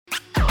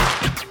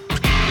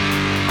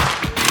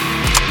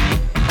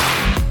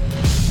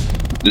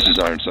is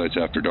Ironsights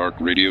After Dark.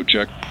 Radio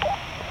check.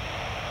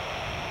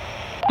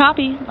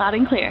 Copy. Loud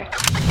and clear.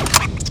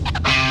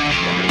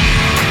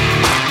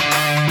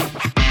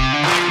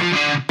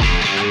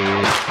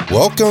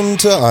 Welcome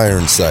to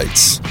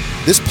Ironsights.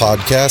 This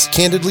podcast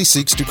candidly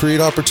seeks to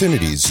create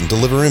opportunities and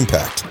deliver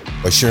impact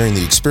by sharing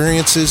the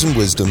experiences and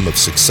wisdom of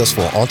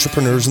successful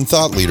entrepreneurs and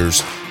thought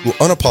leaders who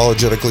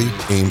unapologetically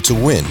aim to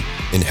win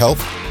in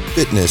health,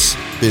 fitness,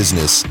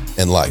 business,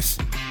 and life.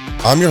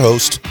 I'm your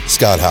host,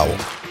 Scott Howell.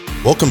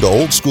 Welcome to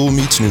Old School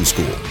Meets New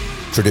School,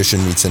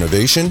 tradition meets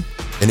innovation,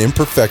 and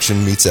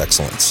imperfection meets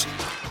excellence.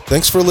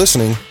 Thanks for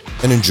listening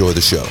and enjoy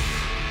the show.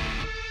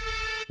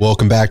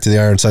 Welcome back to the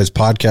Ironsights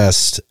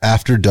Podcast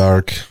After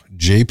Dark.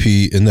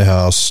 JP in the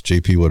house.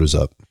 JP, what is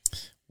up?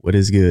 What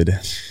is good?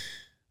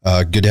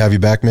 Good to have you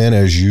back, man,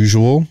 as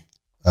usual.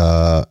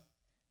 The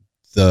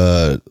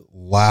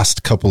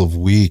last couple of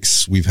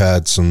weeks, we've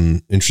had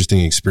some interesting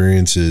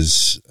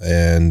experiences,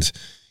 and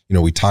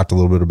we talked a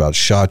little bit about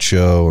SHOT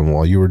Show, and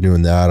while you were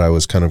doing that, I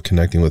was kind of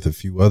connecting with a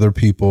few other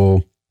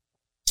people,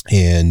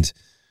 and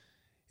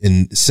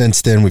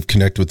since then, we've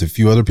connected with a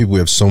few other people. We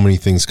have so many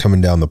things coming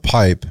down the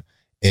pipe,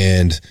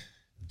 and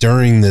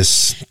during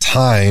this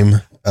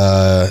time,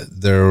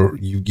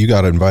 you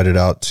got invited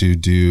out to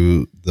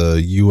do the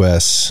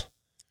USPSA.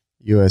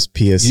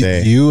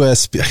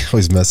 I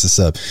always mess this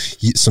up.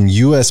 Some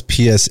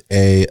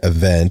USPSA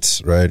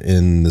event, right,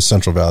 in the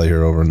Central Valley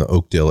here over in the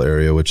Oakdale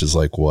area, which is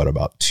like,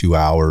 about 2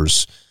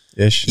 hours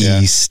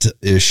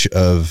east-ish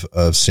of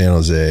San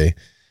Jose.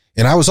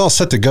 And I was all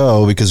set to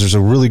go because there's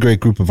a really great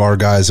group of our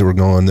guys that were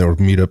going. They were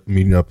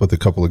meeting up with a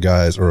couple of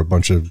guys or a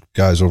bunch of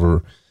guys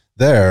over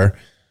there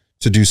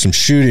to do some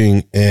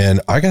shooting,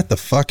 and I got the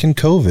fucking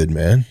COVID,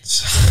 man.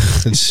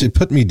 It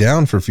put me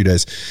down for a few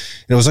days.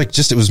 And it was like,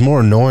 it was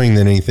more annoying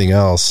than anything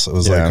else. It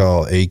was like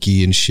all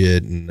achy and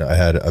shit. And I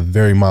had a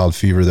very mild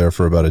fever there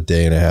for about a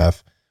day and a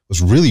half.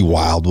 What was really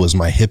wild was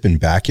my hip and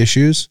back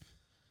issues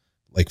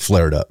like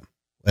flared up,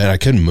 and I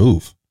couldn't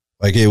move.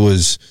 Like it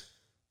was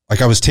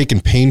like I was taking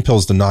pain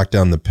pills to knock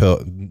down the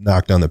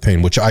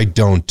pain, which I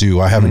don't do.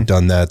 I haven't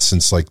done that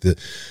since like the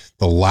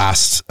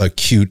last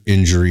acute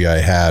injury I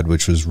had,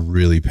 which was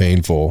really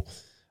painful.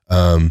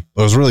 It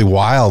was really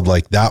wild.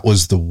 Like that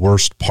was the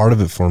worst part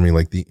of it for me.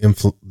 Like the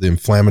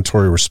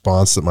inflammatory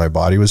response that my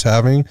body was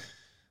having,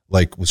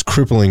 like was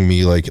crippling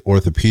me like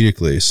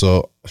orthopedically.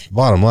 So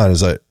bottom line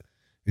is it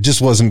just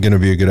wasn't going to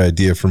be a good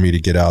idea for me to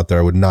get out there.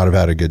 I would not have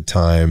had a good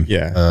time.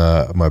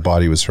 Yeah. My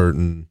body was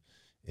hurting,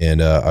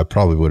 and I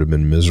probably would have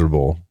been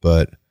miserable,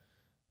 but,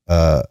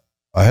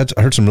 I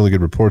heard some really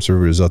good reports.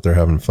 Everybody's out there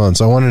having fun.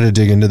 So I wanted to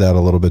dig into that a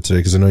little bit today,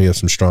 because I know you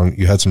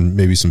had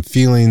maybe some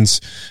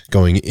feelings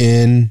going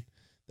in.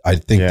 I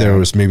think there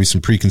was maybe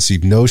some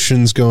preconceived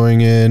notions going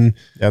in.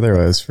 Yeah, there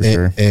was for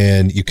sure.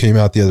 And you came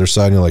out the other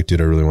side and you're like,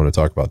 dude, I really want to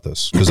talk about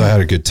this because I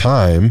had a good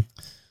time,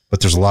 but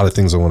there's a lot of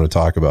things I want to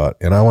talk about.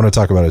 And I want to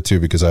talk about it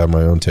too, because I have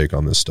my own take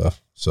on this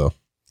stuff. So,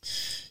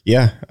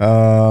 yeah.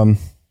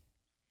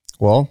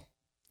 Well,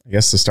 I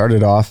guess to start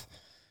it off,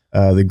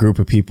 the group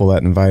of people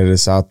that invited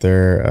us out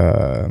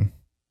there,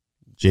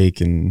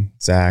 Jake and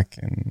Zach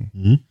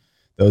and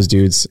those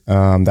dudes,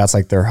 that's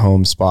like their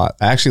home spot.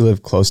 I actually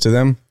live close to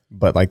them,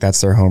 but like that's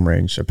their home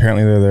range.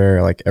 Apparently they're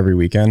there like every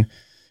weekend,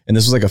 and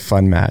this was like a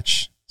fun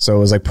match. So it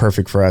was like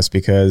perfect for us,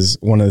 because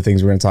one of the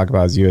things we're going to talk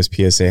about is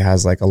USPSA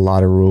has like a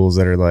lot of rules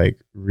that are like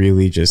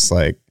really just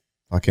like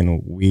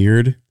fucking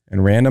weird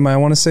and random, I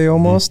want to say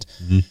almost.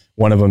 Mm-hmm.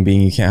 One of them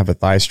being you can't have a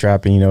thigh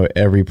strap, and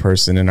every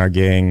person in our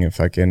gang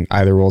fucking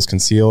either rolls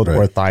concealed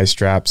or thigh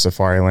strap,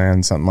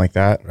 Safariland, something like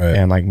that,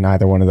 and like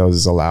neither one of those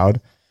is allowed.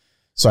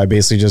 So I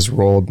basically just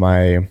rolled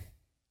my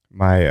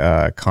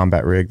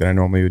combat rig that I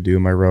normally would do,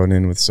 my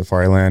Ronin with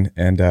Safariland,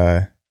 and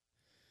I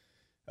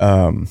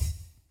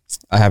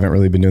haven't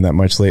really been doing that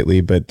much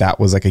lately, but that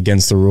was like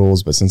against the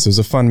rules. But since it was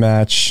a fun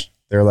match,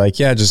 they're like,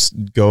 yeah,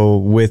 just go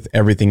with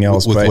everything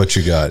else. With what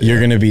you got. You're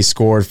going to be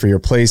scored for your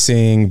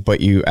placing,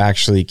 but you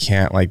actually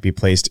can't like be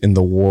placed in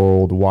the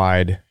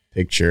worldwide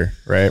picture,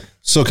 right?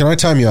 So can I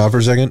time you out for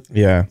a second?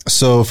 Yeah.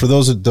 So for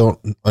those that don't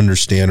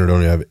understand or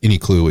don't have any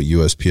clue what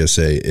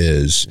USPSA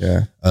is,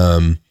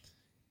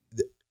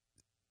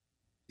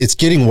 it's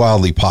getting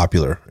wildly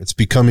popular. It's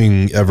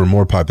becoming ever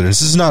more popular.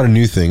 This is not a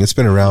new thing. It's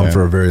been around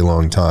for a very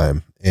long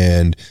time.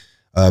 And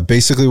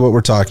basically what we're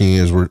talking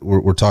is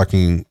we're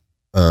talking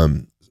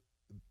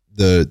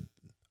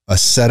a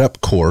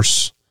setup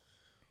course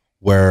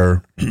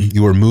where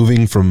you are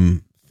moving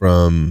from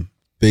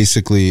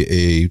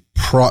basically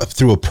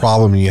through a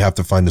problem, and you have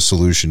to find a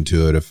solution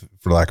to it,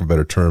 for lack of a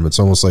better term. It's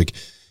almost like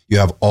you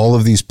have all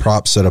of these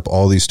props set up,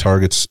 all these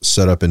targets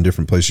set up in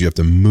different places. You have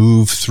to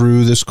move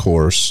through this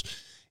course,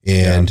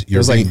 and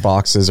there's like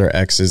boxes or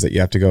X's that you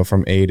have to go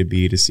from A to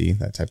B to C,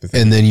 that type of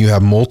thing. And then you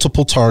have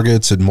multiple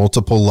targets at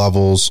multiple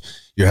levels.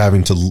 You're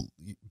having to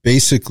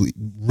basically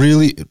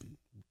really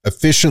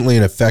efficiently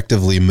and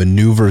effectively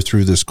maneuver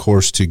through this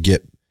course to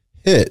get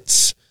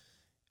hits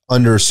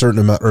under a certain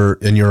amount,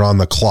 and you're on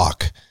the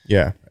clock.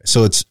 Yeah.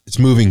 So it's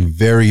moving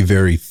very,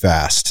 very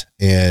fast.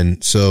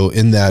 And so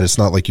in that, it's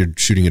not like you're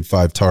shooting at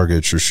 5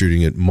 targets or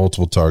shooting at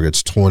multiple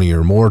targets, 20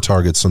 or more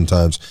targets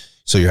sometimes.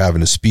 So you're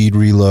having a speed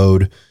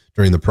reload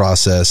during the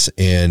process.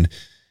 And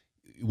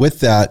with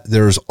that,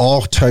 there's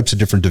all types of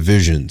different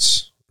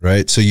divisions,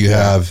 right? So you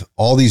have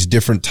all these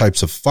different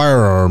types of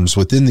firearms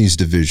within these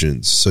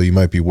divisions. So you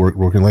might be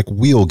working like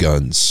wheel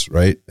guns,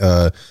 right?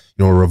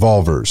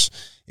 Revolvers.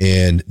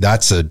 And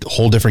that's a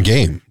whole different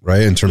game,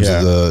 right? In terms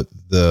of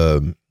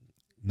the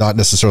not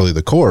necessarily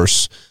the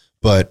course,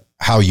 but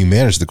how you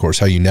manage the course,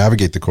 how you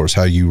navigate the course,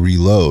 how you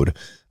reload.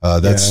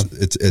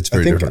 It's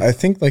very different. I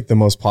think like the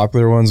most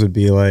popular ones would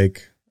be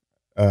like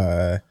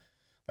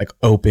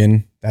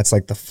open. That's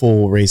like the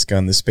full race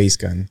gun, the space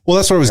gun. Well,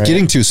 that's what I was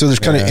getting to. So there's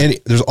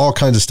there's all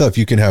kinds of stuff.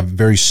 You can have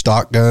very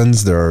stock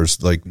guns.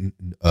 There's like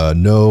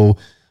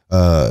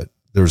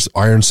there's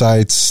iron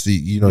sights.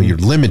 You're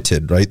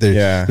limited, right?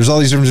 There's all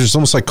these different. There's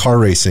almost like car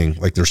racing.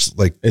 Like there's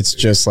like it's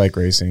just like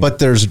racing. But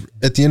there's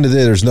at the end of the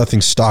day, there's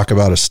nothing stock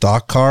about a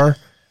stock car,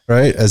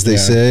 right? As they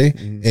say.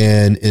 Mm-hmm.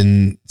 And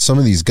in some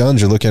of these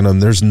guns, you're looking at them.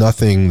 There's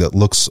nothing that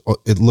looks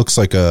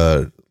like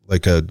a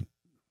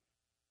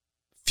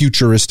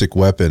futuristic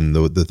weapon.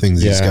 The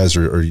things these guys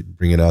are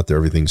bringing out there,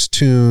 everything's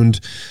tuned.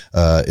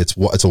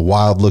 It's a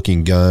wild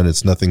looking gun.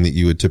 It's nothing that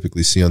you would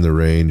typically see on the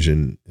range,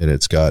 and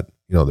it's got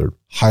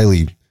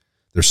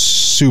they're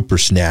super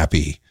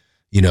snappy,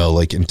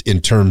 like in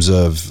terms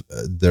of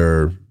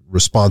their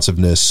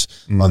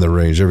responsiveness on the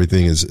range.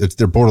 Everything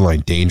they're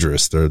borderline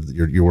dangerous.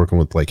 You're working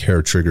with like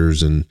hair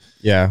triggers and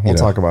we'll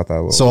talk about that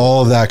a little so bit.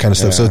 All of that kind of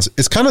stuff. So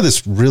it's kind of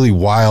this really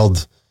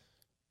wild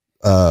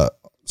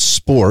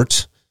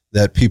sport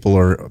that people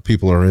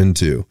are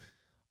into.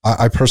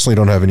 I personally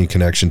don't have any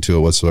connection to it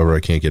whatsoever. I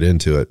can't get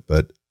into it,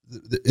 but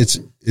it's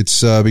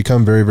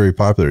become very, very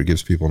popular. It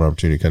gives people an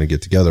opportunity to kind of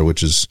get together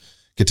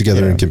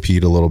and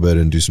compete a little bit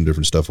and do some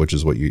different stuff, which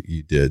is what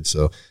you did.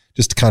 So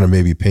just kind of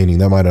maybe painting,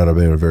 that might not have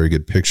been a very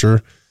good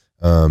picture.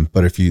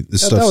 But if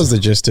that was the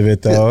gist of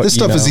it though. This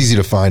stuff is easy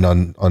to find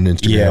on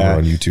Instagram or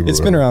on YouTube. It's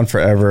been around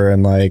forever.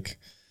 And like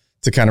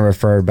to kind of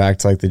refer back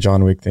to like the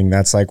John Wick thing,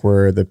 that's like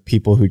where the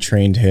people who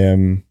trained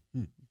him,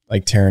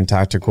 like Terran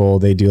Tactical,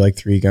 they do like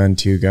 3-gun,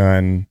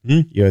 2-gun,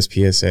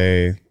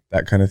 USPSA,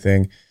 that kind of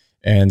thing.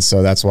 And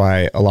so that's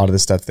why a lot of the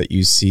stuff that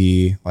you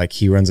see, like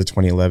he runs a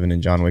 2011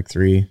 in John Wick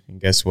 3. And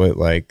guess what?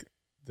 Like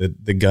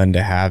the gun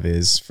to have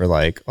is for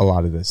like a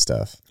lot of this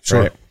stuff.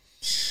 Sure.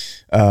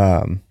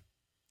 Right?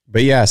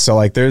 But yeah, so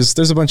like there's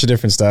a bunch of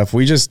different stuff.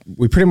 We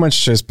pretty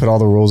much just put all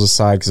the rules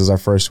aside because it was our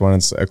first one.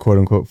 It's a quote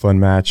unquote fun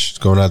match.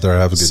 Just going out there,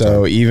 have a good time.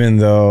 So even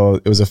though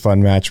it was a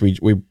fun match, we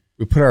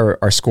put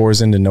our scores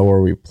in to know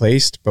where we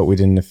placed, but we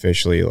didn't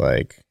officially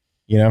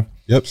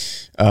Yep.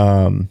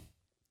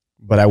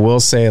 But I will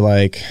say,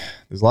 like,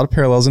 there's a lot of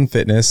parallels in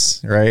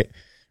fitness, right?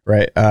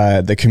 Right.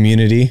 The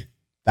community,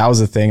 that was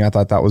the thing. I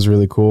thought that was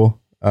really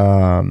cool.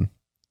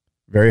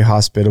 Very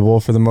hospitable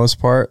for the most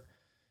part.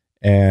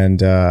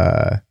 And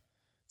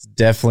it's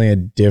definitely a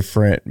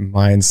different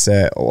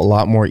mindset, a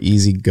lot more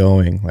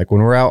easygoing. Like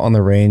when we're out on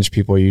the range,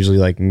 people are usually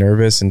like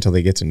nervous until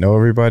they get to know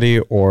everybody,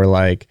 or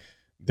like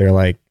they're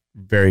like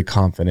very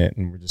confident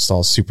and we're just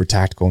all super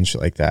tactical and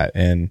shit like that.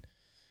 And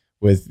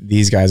with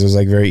these guys, it was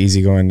like very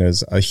easygoing.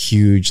 There's a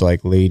huge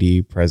like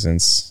lady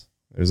presence.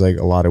 There's like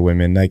a lot of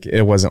women. Like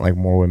it wasn't like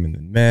more women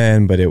than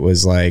men, but it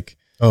was like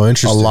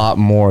interesting. A lot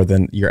more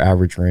than your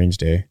average range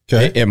day.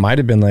 Okay. It might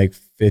have been like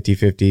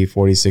 50-50,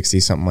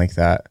 40-60, something like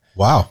that.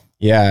 Wow.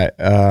 Yeah.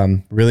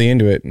 Really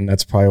into it. And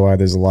that's probably why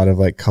there's a lot of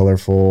like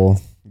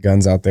colorful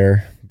guns out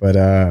there. But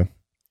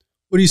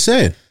what are you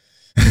saying?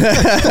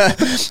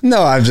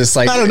 No, I'm just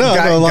like, I don't know.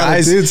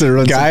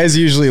 Guys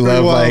usually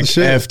love like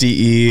shit.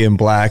 FDE and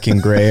black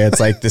and gray. It's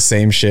like the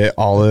same shit.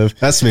 Olive.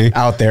 That's me.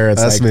 Out there,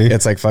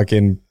 it's like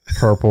fucking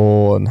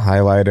purple and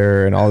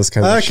highlighter and all this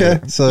kind of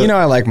shit. So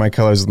I like my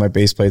colors with my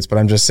base plates, but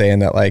I'm just saying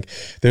that like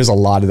there's a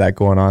lot of that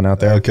going on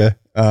out there. Okay.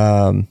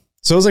 So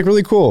it was like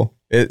really cool.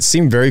 It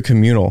seemed very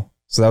communal,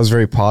 so that was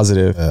very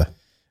positive. Yeah.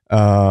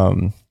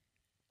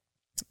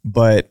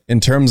 But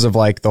in terms of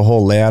like the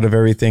whole layout of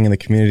everything in the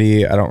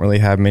community, I don't really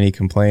have many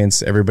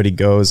complaints. Everybody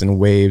goes in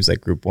waves,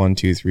 like group 1,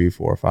 2, 3,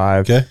 4,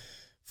 5. Okay.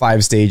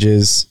 5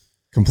 stages,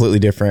 completely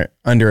different,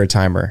 under a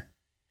timer.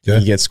 Okay.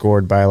 You get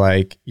scored by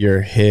like your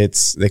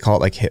hits. They call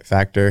it like hit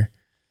factor.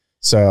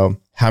 So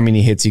how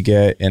many hits you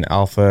get in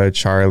Alpha,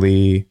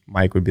 Charlie,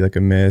 Mike would be like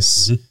a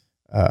miss.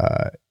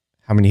 Mm-hmm.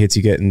 How many hits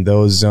you get in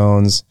those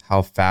zones,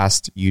 how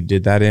fast you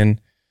did that in,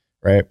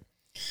 right?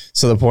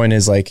 So the point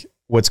is like,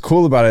 what's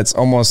cool about it's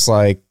almost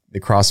like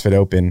the CrossFit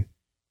Open,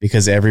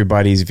 because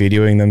everybody's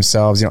videoing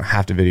themselves. You don't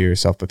have to video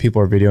yourself, but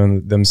people are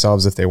videoing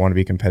themselves if they want to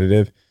be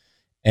competitive,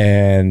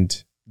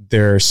 and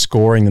they're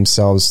scoring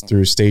themselves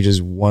through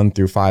stages 1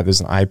 through 5.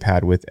 There's an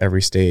iPad with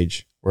every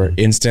stage where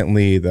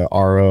instantly the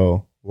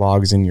RO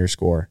logs in your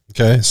score.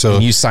 Okay. So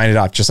and you sign it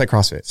off just like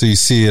CrossFit. So you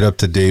see it up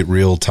to date,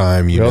 real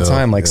time,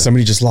 like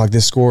somebody just logged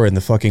this score in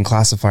the fucking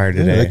classifier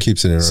today. Yeah, that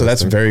keeps it interesting. So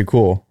that's very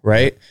cool,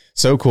 right?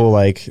 So cool.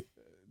 Like,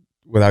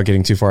 without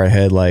getting too far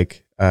ahead,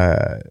 like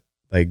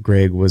like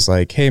Greg was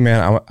like, hey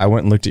man, I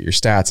went and looked at your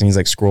stats, and he's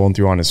like scrolling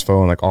through on his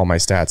phone, like all my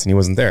stats, and he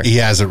wasn't there. He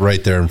has it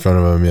right there in front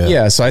of him. Yeah.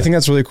 Yeah. So I think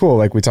that's really cool.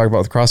 Like we talk about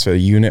with CrossFit, a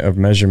unit of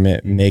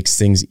measurement makes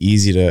things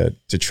easy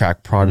to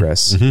track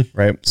progress.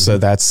 Right. So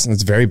that's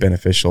very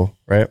beneficial.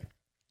 Right.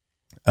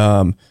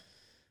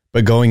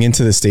 But going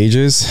into the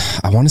stages,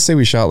 I want to say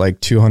we shot like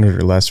 200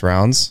 or less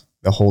rounds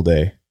the whole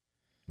day.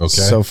 Okay.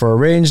 So for a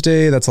range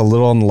day, that's a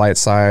little on the light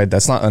side.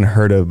 That's not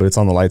unheard of, but it's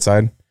on the light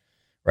side,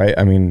 right?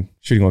 I mean,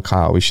 shooting with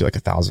Kyle, we shoot like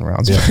 1,000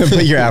 rounds,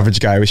 but your average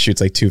guy we shoots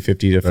like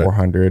 250 to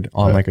 400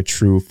 on like a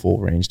true full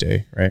range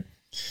day, right?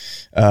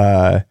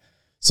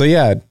 So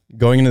yeah,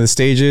 going into the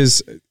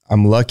stages,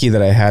 I'm lucky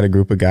that I had a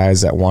group of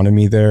guys that wanted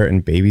me there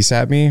and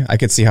babysat me. I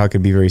could see how it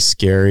could be very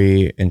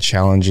scary and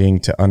challenging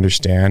to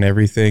understand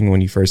everything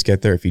when you first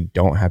get there if you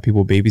don't have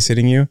people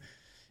babysitting you.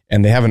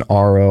 And they have an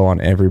RO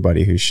on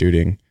everybody who's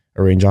shooting,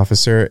 a range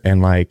officer.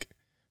 And like,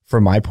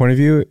 from my point of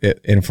view,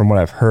 and from what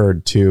I've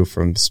heard too,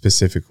 from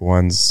specific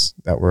ones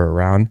that were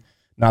around,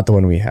 not the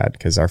one we had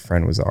because our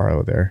friend was the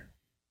RO there,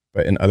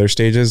 but in other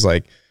stages,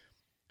 like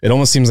it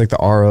almost seems like the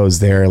RO is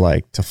there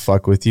like to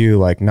fuck with you,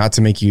 like not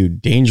to make you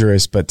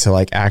dangerous, but to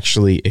like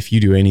actually, if you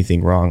do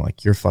anything wrong,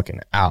 like you're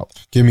fucking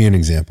out. Give me an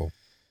example.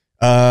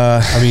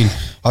 I mean,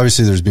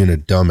 obviously there's being a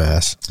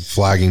dumbass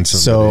flagging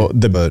somebody. So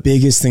the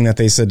biggest thing that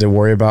they said to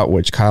worry about,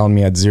 which Kyle and me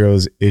had zero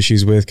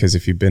issues with, because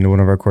if you've been to one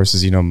of our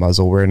courses, you know,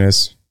 muzzle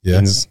awareness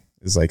is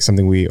like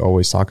something we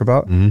always talk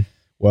about.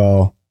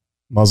 Well,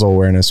 muzzle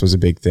awareness was a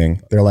big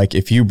thing. They're like,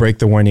 if you break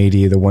the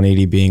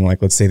 180 being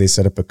like, let's say they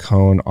set up a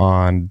cone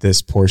on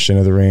this portion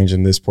of the range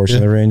and this portion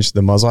of the range,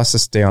 the muzzle has to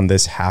stay on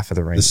this half of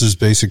the range. This is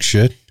basic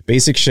shit.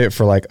 Basic shit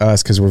for like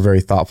us, because we're very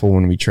thoughtful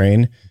when we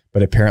train.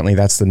 But apparently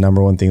that's the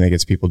number one thing that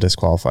gets people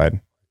disqualified.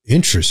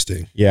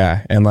 Interesting.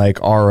 Yeah. And like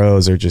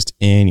ROs are just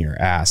in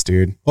your ass,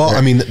 dude. Well,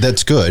 I mean,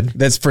 that's good.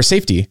 That's for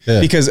safety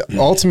because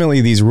ultimately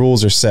these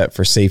rules are set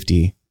for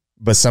safety,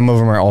 but some of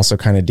them are also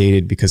kind of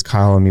dated because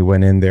Kyle and me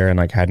went in there and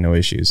like had no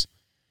issues.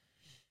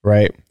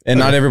 Right. And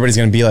not everybody's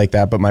going to be like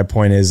that. But my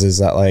point is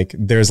that like,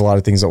 there's a lot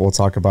of things that we'll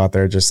talk about that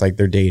are just like,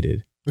 they're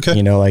dated. Okay.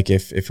 You know, like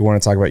if you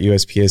want to talk about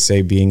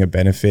USPSA being a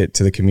benefit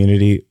to the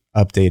community,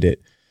 update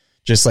it.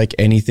 Just like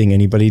anything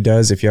anybody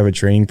does, if you have a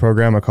training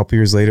program a couple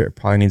years later, it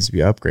probably needs to be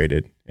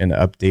upgraded and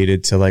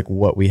updated to like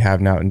what we have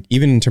now, and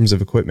even in terms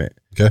of equipment.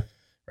 Okay.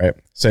 Right.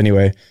 So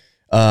anyway,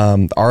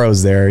 the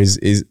RO's there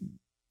is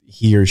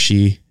he or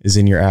she is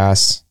in your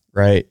ass,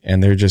 right?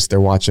 And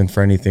they're watching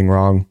for anything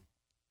wrong.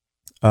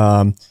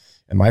 And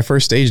my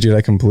first stage, dude,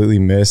 I completely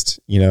missed,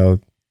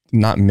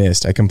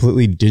 I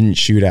completely didn't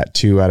shoot at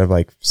 2 out of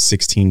like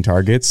 16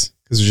 targets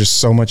because there's just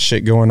so much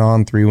shit going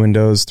on, 3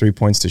 windows, 3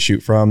 points to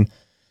shoot from.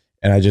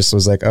 And I just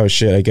was like, oh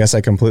shit, I guess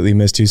I completely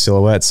missed 2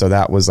 silhouettes. So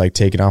that was like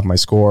taking off my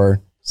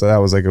score. So that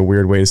was like a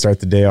weird way to start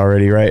the day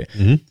already. Right.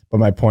 But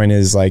my point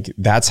is like,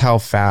 that's how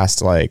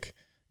fast like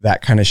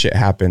that kind of shit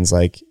happens.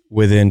 Like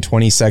within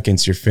 20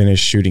 seconds, you're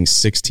finished shooting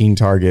 16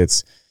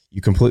 targets.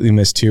 You completely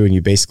missed 2 and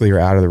you basically are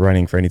out of the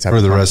running for any type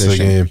of competition. For the rest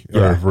of the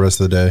game or the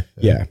rest of the day.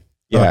 Yeah.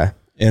 Yeah.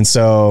 And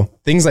so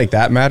things like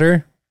that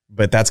matter,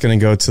 but that's going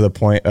to go to the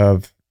point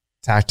of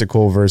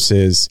tactical /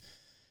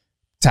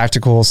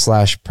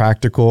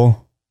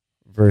 practical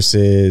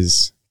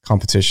versus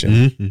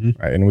competition.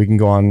 Right. And we can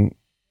go on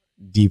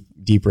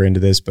deeper into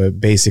this, but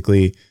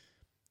basically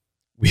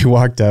we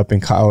walked up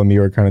and Kyle and me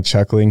were kind of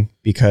chuckling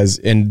because,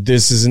 and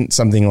this isn't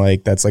something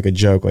like that's like a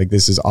joke. Like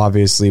this is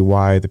obviously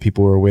why the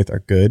people we're with are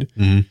good.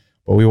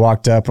 But we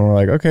walked up and we're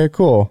like, okay,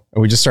 cool.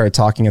 And we just started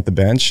talking at the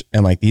bench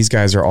and like, these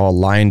guys are all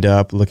lined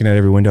up looking at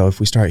every window. If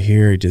we start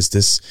here, does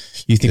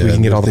this, you think we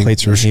can get all the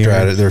plates from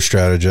here? They're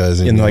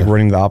strategizing. And like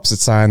running to the opposite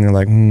side. And they're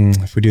like,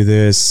 if we do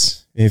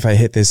this, if I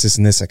hit this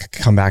and this, I could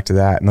come back to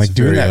that. And like it's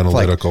doing very that,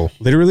 analytical. Like,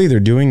 literally they're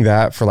doing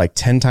that for like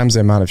 10 times the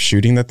amount of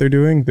shooting that they're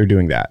doing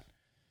that.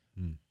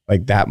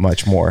 Like that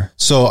much more.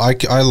 So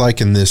I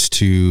liken this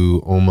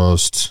to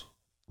almost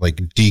like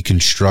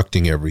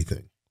deconstructing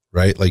everything,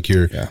 right? Like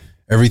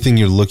everything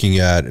you're looking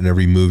at and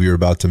every move you're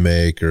about to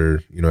make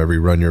or, every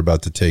run you're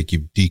about to take,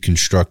 you've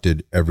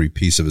deconstructed every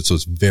piece of it. So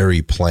it's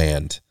very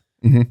planned,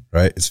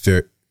 right?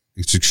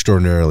 It's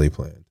extraordinarily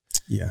planned.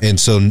 Yeah. And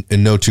so,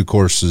 and no 2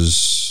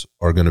 courses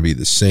are going to be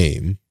the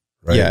same,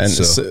 right? Yeah.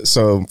 And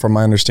so from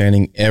my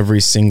understanding,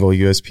 every single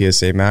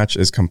USPSA match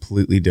is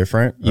completely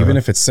different. Even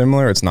if it's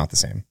similar, it's not the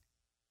same.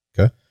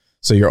 Okay.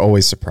 So you're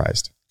always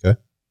surprised. Okay.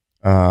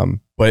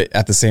 But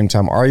at the same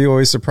time, are you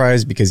always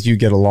surprised? Because you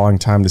get a long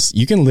time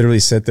you can literally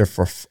sit there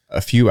for a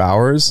few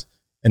hours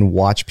and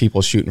watch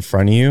people shoot in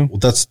front of you. Well,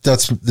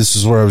 this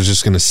is where I was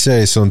just going to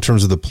say. So in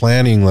terms of the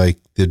planning, like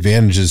the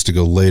advantage is to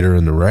go later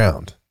in the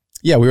round.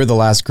 Yeah. We were the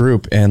last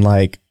group and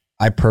like,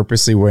 I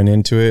purposely went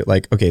into it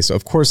like, okay, so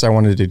of course I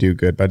wanted to do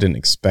good, but I didn't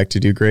expect to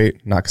do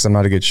great. Not because I'm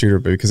not a good shooter,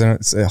 but because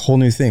it's a whole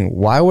new thing.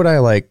 Why would I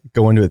like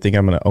go into it thinking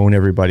I'm going to own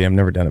everybody? I've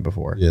never done it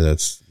before. Yeah,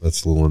 that's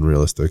a little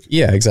unrealistic.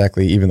 Yeah,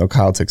 exactly. Even though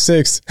Kyle took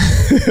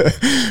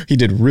 6th, he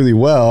did really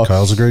well.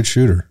 Kyle's a great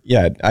shooter.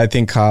 Yeah, I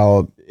think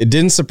Kyle, it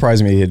didn't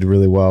surprise me he did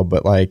really well,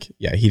 but like,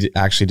 yeah, he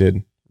actually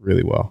did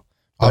really well.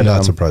 I'm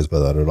not surprised by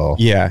that at all.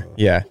 Yeah,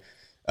 yeah.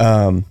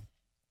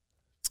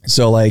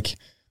 So like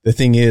the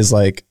thing is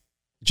like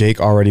Jake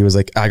already was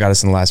like, I got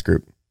us in the last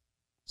group.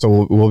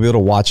 So we'll be able to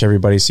watch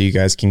everybody so you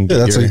guys can get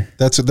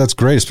that's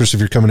great, especially if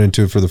you're coming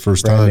into it for the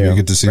first time. You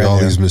get to see all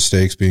these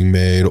mistakes being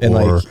made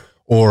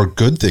or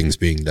good things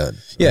being done.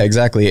 Yeah,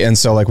 exactly. And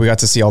so like we got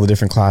to see all the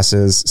different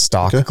classes,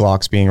 stock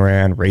Glocks being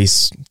ran,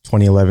 race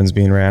 2011s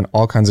being ran,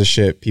 all kinds of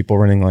shit, people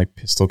running like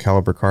pistol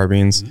caliber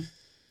carbines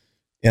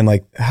and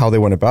like how they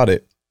went about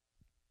it.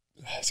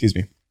 Excuse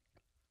me.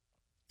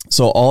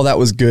 So all that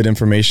was good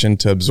information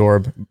to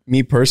absorb.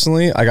 Me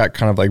personally, I got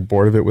kind of like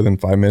bored of it within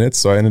 5 minutes.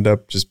 So I ended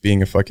up just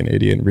being a fucking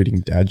idiot and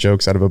reading dad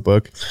jokes out of a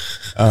book.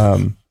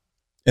 And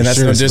that's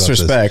no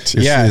disrespect.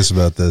 You're serious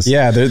about this.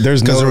 Yeah.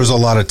 There's because there was a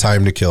lot of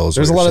time to kill.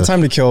 There's a lot of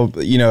time to kill.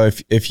 You know,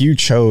 if you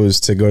chose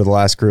to go to the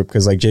last group,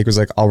 because like Jake was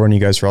like, I'll run you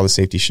guys for all the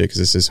safety shit because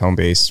this is home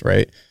base,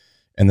 right?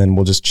 And then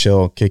we'll just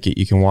chill, kick it.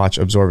 You can watch,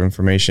 absorb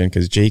information.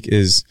 Because Jake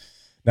is,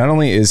 not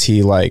only is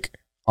he like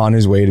on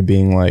his way to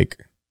being like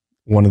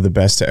one of the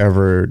best to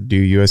ever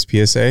do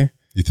USPSA.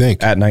 You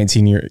think? At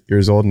 19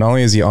 years old, not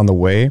only is he on the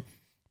way,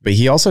 but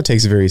he also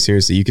takes it very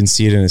seriously. You can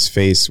see it in his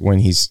face when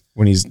he's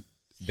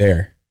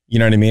there. You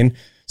know what I mean?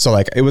 So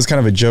like, it was kind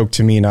of a joke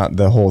to me, not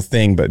the whole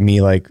thing, but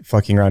me like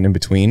fucking around in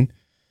between.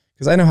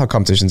 Cause I know how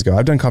competitions go.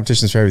 I've done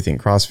competitions for everything,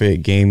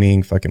 CrossFit,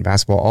 gaming, fucking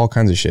basketball, all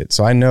kinds of shit.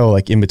 So I know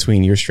like in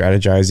between you're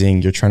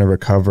strategizing, you're trying to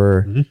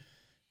recover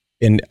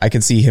and I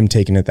could see him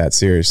taking it that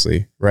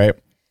seriously. Right.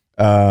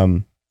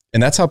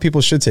 And that's how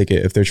people should take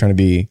it if they're trying to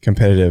be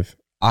competitive.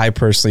 I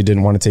personally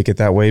didn't want to take it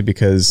that way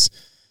because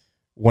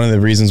one of the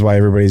reasons why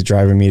everybody's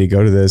driving me to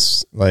go to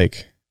this,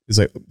 like, is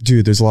like,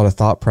 dude, there's a lot of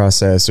thought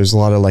process. There's a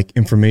lot of like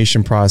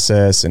information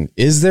process. And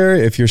is there,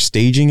 if you're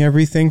staging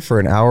everything for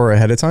an hour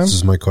ahead of time? This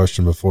is my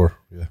question before.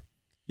 Yeah.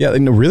 Yeah.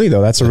 No, really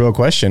though. That's a real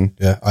question.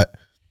 Yeah.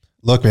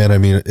 Look, man, I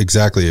mean,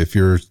 exactly. If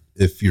you're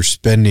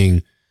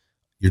spending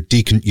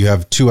you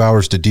have 2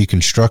 hours to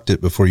deconstruct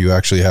it before you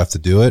actually have to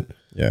do it.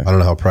 Yeah. I don't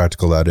know how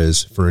practical that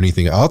is for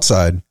anything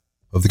outside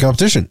of the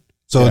competition.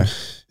 So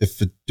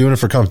if doing it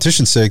for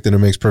competition's sake, then it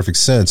makes perfect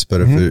sense.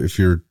 But if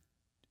you're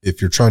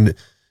trying to,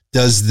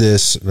 does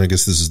this, and I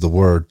guess this is the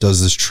word,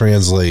 does this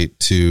translate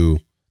to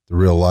the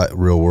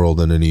real world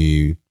in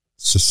any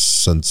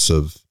sense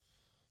of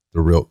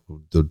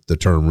the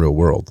term real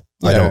world?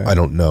 Yeah. I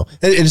don't know.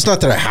 And it's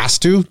not that it has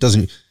to,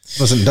 doesn't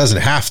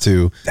have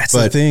to. That's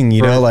the thing,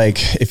 you know,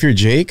 like if you're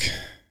Jake,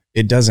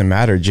 it doesn't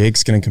matter.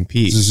 Jake's going to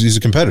compete. He's a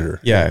competitor.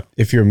 Yeah.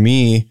 If you're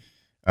me,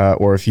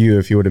 or if you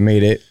would have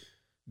made it,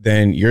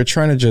 then you're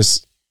trying to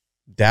just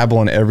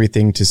dabble in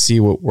everything to see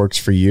what works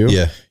for you.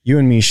 Yeah. You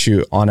and me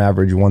shoot on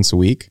average once a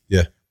week.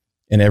 Yeah.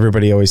 And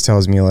everybody always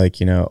tells me like,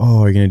 you know,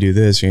 oh, you're going to do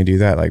this, you're going to do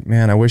that. Like,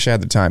 man, I wish I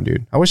had the time,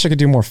 dude. I wish I could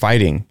do more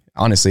fighting,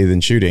 honestly, than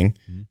shooting.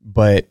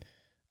 But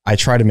I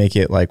try to make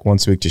it like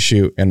once a week to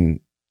shoot. And,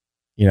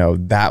 you know,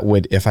 that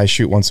would, if I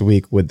shoot once a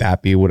week, would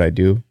that be what I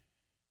do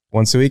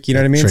once a week? You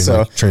know what I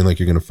mean? Train like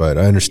you're going to fight.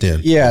 I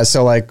understand. Yeah.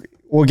 So like,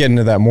 we'll get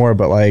into that more,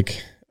 but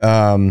like,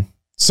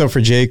 so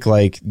for Jake,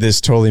 like this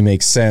totally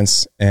makes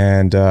sense.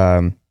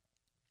 And,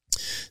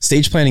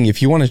 stage planning,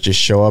 if you want to just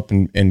show up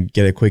and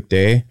get a quick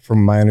day,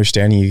 from my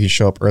understanding, you can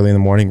show up early in the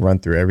morning, run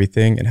through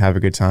everything and have a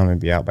good time and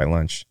be out by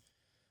lunch.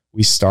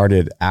 We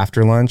started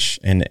after lunch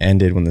and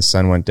ended when the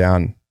sun went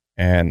down,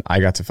 and I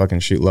got to fucking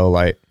shoot low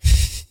light.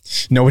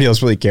 Nobody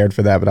else really cared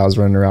for that, but I was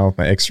running around with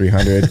my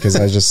X300 because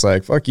I was just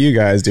like, fuck you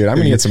guys, dude. I'm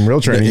going to get some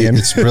real training in.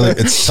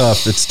 It's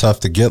tough. It's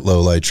tough to get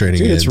low light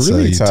training in. It's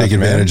really so tough, you take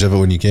advantage of it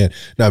when you can.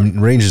 Now,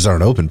 ranges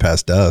aren't open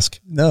past dusk.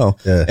 No.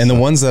 Yeah, and the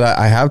ones that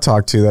I have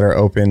talked to that are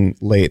open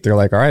late, they're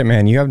like, all right,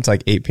 man, you have to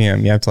like 8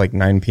 p.m. You have to like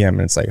 9 p.m.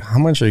 And it's like, how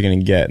much are you going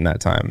to get in that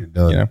time?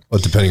 You know?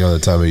 Well, depending on the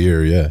time of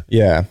year. Yeah.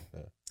 Yeah.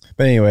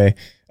 But anyway,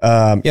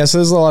 so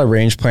there's a lot of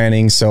range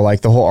planning. So like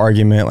the whole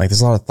argument, like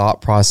there's a lot of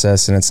thought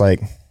process, and it's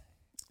like,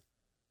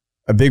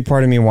 a big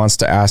part of me wants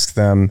to ask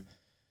them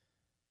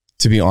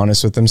to be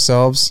honest with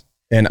themselves.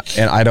 And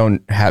I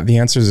don't have the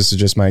answers. This is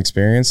just my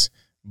experience.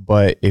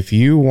 But if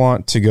you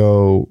want to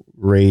go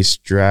race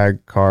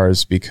drag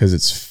cars because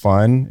it's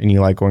fun and you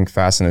like going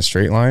fast in a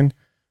straight line,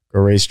 go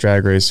race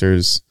drag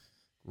racers,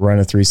 run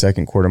a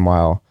 3-second quarter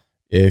mile.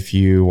 If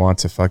you want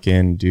to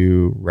fucking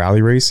do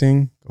rally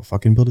racing, go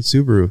fucking build a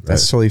Subaru.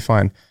 That's totally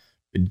fine.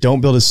 But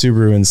don't build a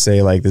Subaru and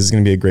say like, this is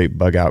going to be a great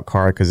bug out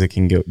car because it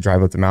can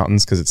drive up the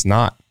mountains, because it's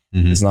not.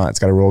 It's not. It's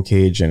got a roll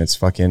cage and it's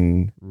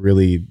fucking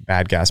really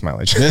bad gas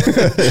mileage.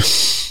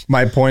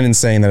 My point in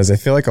saying that is I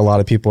feel like a lot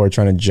of people are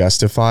trying to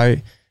justify,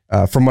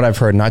 from what I've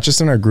heard, not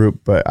just in our group,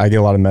 but I get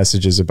a lot of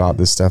messages about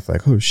this stuff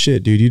like, oh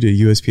shit, dude, you did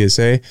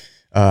USPSA.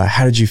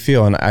 How did you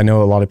feel? And I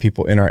know a lot of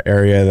people in our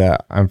area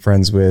that I'm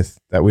friends with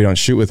that we don't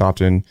shoot with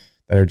often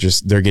that are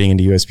just, they're getting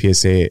into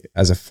USPSA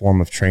as a form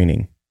of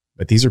training.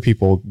 But these are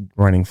people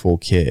running full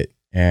kit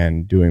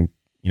and doing,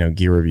 you know,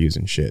 gear reviews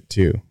and shit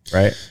too.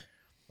 Right.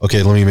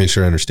 Okay, let me make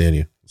sure I understand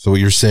you. So what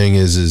you're saying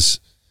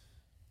is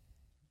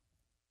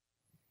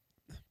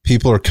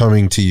people are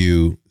coming to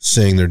you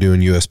saying they're doing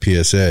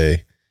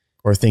USPSA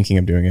or thinking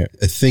of doing it.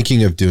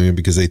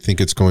 Because they think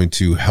it's going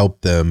to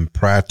help them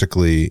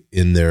practically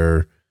in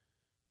their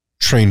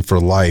train for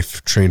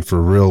life, train for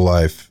real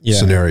life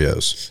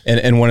scenarios.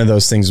 And one of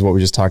those things is what we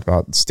just talked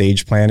about.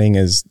 Stage planning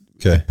is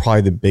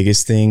probably the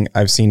biggest thing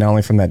I've seen, not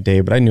only from that day,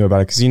 but I knew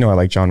about it because, I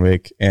like John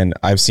Wick, and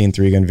I've seen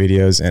 3-gun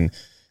videos, and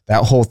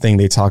that whole thing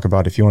they talk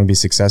about, if you want to be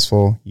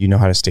successful, you know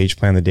how to stage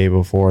plan the day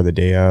before, the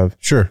day of.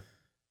 Sure.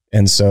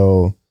 And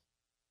so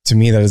to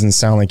me, that doesn't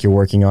sound like you're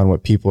working on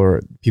what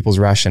people's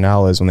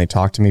rationale is when they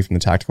talk to me from the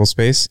tactical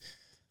space.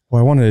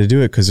 Well, I wanted to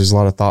do it because there's a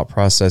lot of thought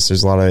process.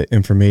 There's a lot of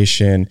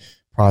information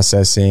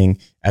processing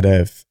at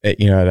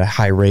a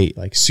high rate,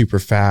 like super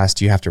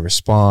fast. You have to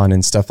respond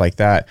and stuff like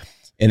that.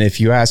 And if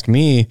you ask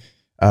me,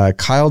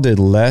 Kyle did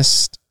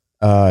less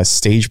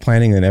stage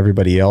planning than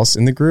everybody else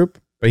in the group,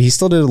 but he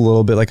still did a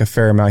little bit, like a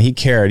fair amount. He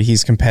cared.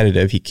 He's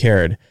competitive. He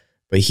cared,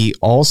 but he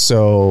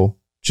also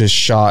just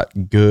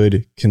shot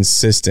good,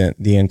 consistent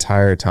the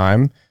entire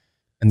time.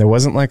 And there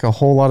wasn't like a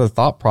whole lot of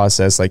thought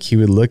process. Like he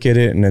would look at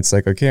it and it's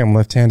like, okay, I'm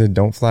left-handed.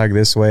 Don't flag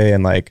this way.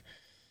 And like,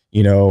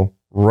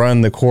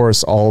 run the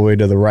course all the way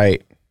to the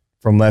right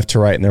from left to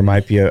right. And there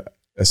might be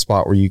a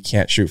spot where you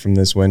can't shoot from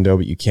this window,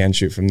 but you can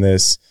shoot from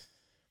this.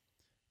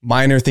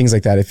 Minor things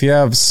like that. If you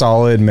have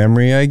solid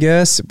memory, I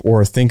guess,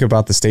 or think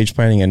about the stage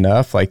planning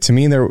enough, like to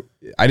me,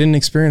 I didn't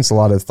experience a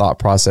lot of thought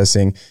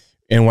processing.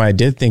 And when I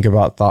did think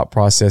about thought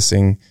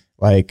processing,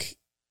 like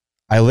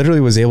I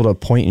literally was able to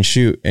point and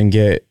shoot and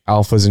get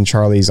alphas and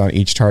charlies on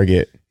each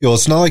target.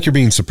 It's not like you're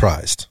being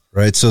surprised,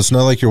 right? So it's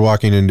not like you're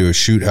walking into a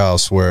shoot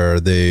house where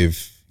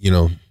they've,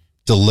 they're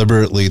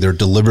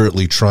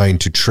deliberately trying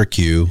to trick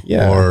you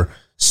or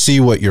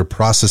see what your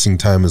processing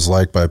time is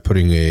like by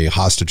putting a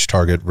hostage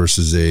target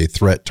versus a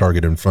threat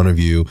target in front of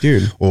you,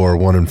 or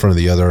one in front of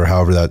the other,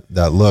 however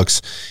that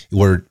looks.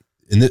 Where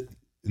in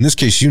this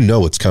case,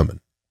 what's coming.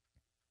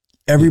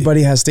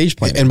 Everybody has stage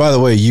planning. And by the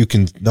way,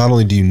 not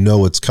only do you know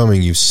what's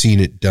coming, you've seen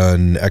it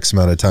done X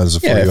amount of times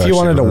before. Yeah, if you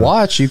wanted to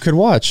watch, you could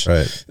watch.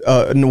 Right.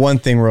 And one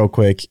thing real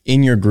quick,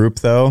 in your group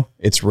though,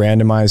 it's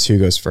randomized who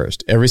goes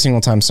first. Every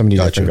single time somebody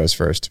different goes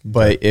first.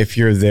 But if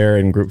you're there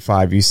in group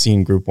 5, you've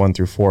seen group 1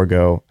 through 4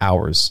 go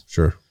hours.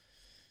 Sure.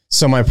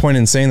 So my point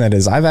in saying that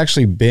is I've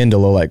actually been to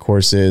low light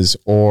courses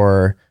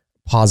or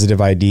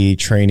positive ID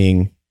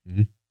training,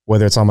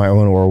 whether it's on my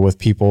own or with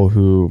people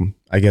who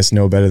I guess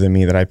know better than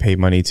me that I pay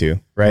money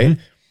to, right?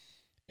 Mm-hmm.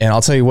 And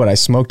I'll tell you what, I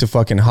smoked a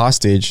fucking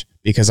hostage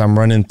because I'm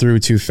running through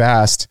too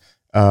fast,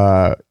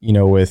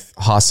 with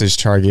hostage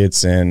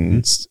targets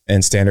and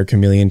standard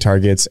chameleon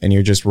targets, and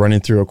you're just running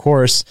through a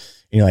course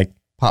and you're like,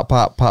 pop,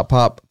 pop, pop,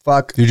 pop,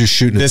 fuck. You're just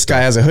shooting. This guy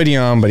has a hoodie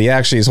on, but he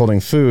actually is holding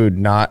food,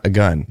 not a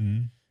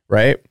gun,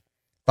 right?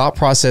 Thought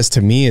process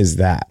to me is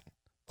that.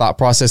 Thought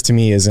process to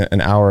me is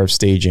an hour of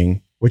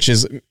staging, which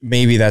is,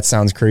 maybe that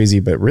sounds crazy,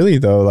 but really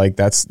though, like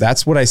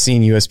that's what I see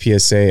in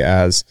USPSA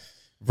as,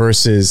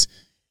 versus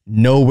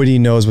nobody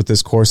knows what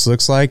this course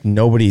looks like.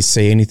 Nobody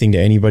say anything to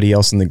anybody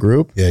else in the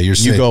group. Yeah,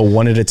 you go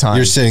one at a time.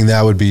 You're saying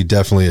that would be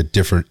definitely a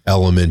different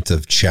element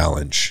of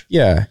challenge.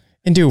 Yeah.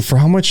 And dude, for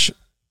how much,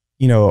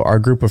 our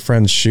group of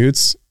friends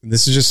shoots,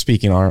 this is just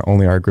speaking on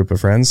only our group of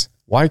friends.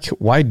 Why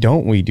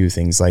don't we do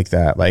things like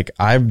that? Like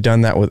I've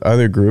done that with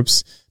other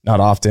groups,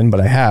 not often, but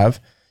I have.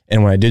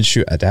 And when I did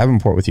shoot at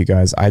Davenport with you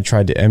guys, I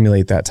tried to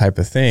emulate that type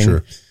of thing.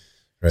 Sure.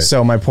 Right.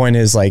 So my point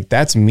is like,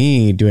 that's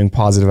me doing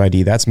positive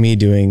ID. That's me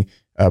doing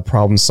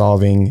problem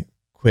solving,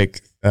 quick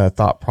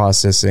thought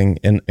processing.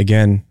 And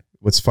again,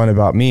 what's fun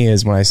about me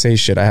is when I say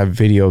shit, I have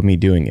video of me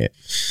doing it.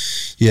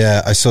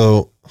 Yeah. I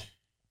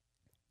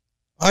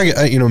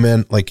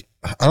man, like,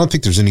 I don't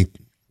think there's any,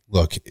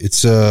 look,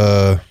 it's,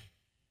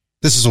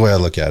 this is the way I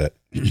look at it.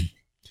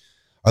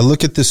 I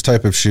look at this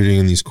type of shooting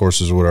in these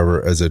courses or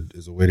whatever as a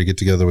way to get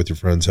together with your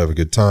friends, have a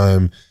good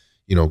time,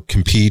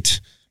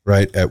 compete,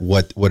 right, at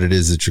what it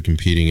is that you're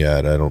competing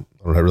at. I don't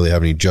really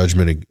have any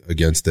judgment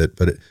against it,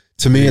 but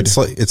to me,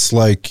 it's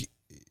like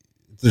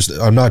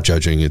I'm not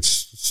judging.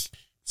 It's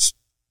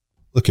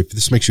look, if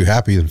this makes you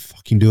happy, then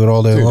fucking do it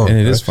all day long. And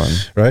it is fun,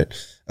 right?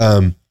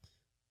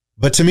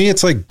 But to me,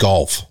 it's like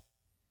golf.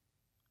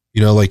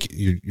 Like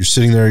you're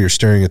sitting there, you're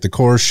staring at the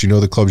course,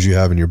 the clubs you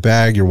have in your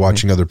bag, you're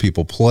watching other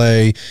people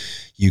play.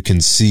 You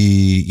can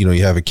see,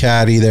 you have a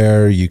caddy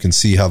there. You can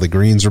see how the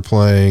greens are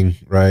playing,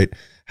 right?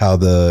 How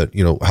the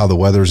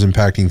weather's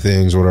impacting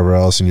things or whatever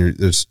else. And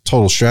there's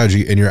total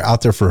strategy, and you're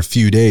out there for a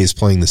few days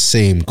playing the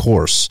same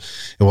course.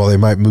 And while they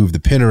might move the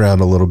pin around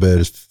a little bit,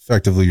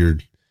 effectively you're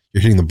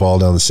hitting the ball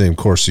down the same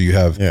course. So you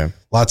have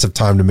lots of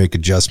time to make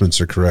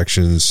adjustments or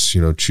corrections,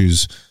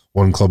 choose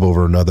one club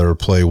over another,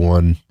 play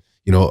one,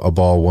 a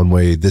ball one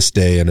way this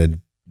day and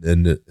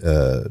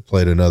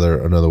play it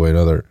another way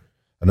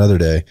another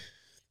day.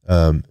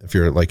 If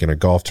you're like in a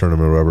golf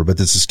tournament or whatever, but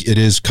it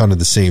is kind of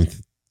the same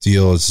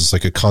deal. It's just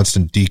like a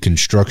constant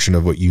deconstruction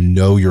of what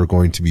you're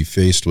going to be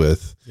faced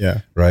with.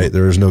 Yeah. Right.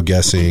 There is no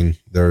guessing.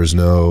 There is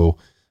no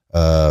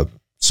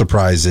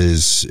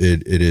surprises.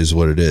 It is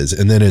what it is.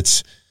 And then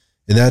it's,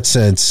 in that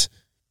sense,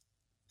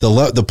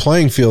 the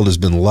playing field has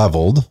been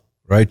leveled,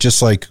 right?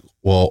 Just like,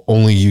 well,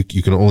 only you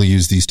can only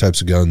use these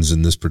types of guns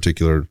in this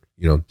particular,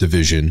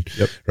 division,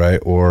 right?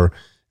 Or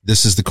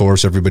this is the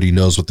course. Everybody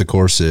knows what the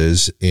course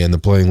is, and the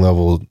playing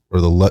level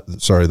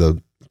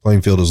the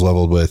playing field is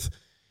leveled with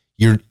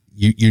you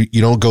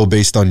don't go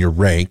based on your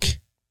rank,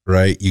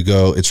 right? You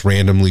go, it's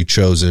randomly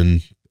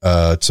chosen.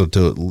 So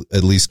to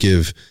at least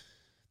give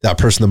that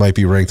person that might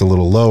be ranked a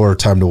little lower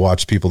time to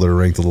watch people that are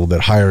ranked a little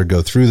bit higher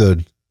go through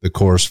the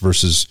course,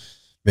 versus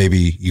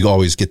maybe you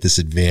always get this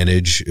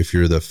advantage if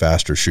you're the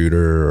faster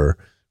shooter or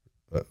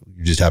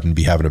you just happen to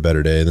be having a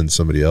better day than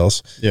somebody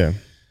else. Yeah.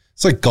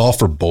 It's like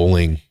golf or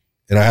bowling.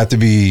 And I have to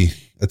be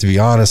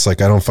honest,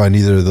 like I don't find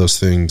either of those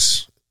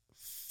things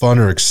fun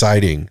or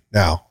exciting.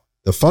 Now,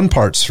 the fun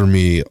parts for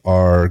me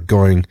are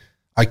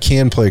I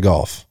can play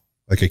golf.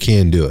 Like I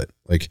can do it.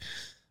 Like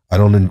I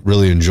don't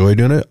really enjoy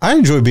doing it. I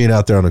enjoy being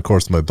out there on the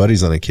course with my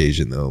buddies on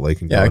occasion though.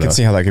 Like, yeah, I can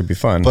see how that could be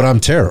fun, but I'm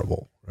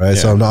terrible. Right.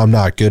 Yeah. So I'm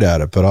not good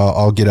at it, but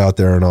I'll get out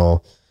there and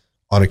on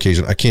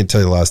occasion, I can't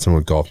tell you the last time I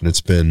went golfing.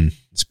 It's been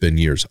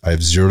years. I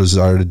have zero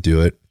desire to do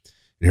it.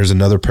 And here's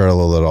another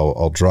parallel that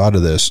I'll draw to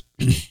this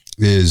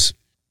is,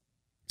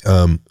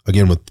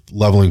 again, with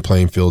leveling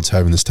playing fields,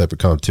 having this type of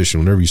competition,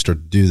 whenever you start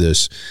to do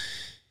this,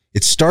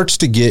 it starts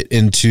to get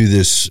into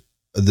this,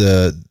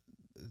 there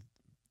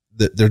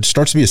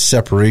starts to be a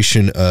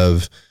separation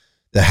of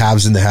the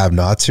haves and the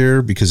have-nots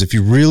here, because if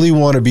you really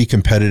want to be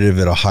competitive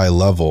at a high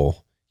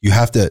level,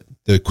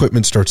 the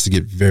equipment starts to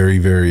get very,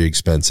 very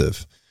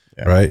expensive,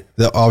 right?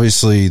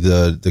 Obviously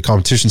the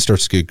competition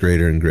starts to get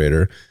greater and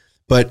greater,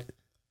 but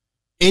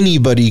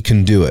anybody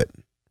can do it,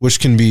 which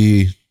can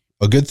be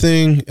a good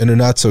thing and a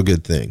not so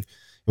good thing.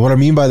 And what I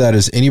mean by that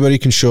is anybody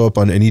can show up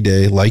on any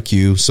day, like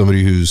you,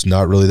 somebody who's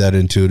not really that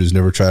into it, who's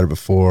never tried it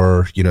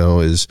before,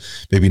 is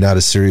maybe not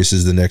as serious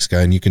as the next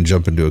guy, and you can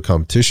jump into a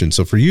competition.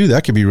 So for you,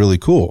 that could be really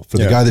cool. For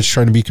the guy that's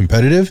trying to be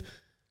competitive,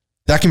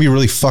 that can be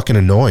really fucking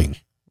annoying.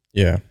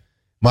 Yeah.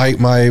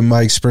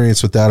 My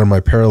experience with that, and my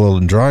parallel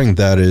in drawing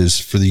that, is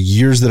for the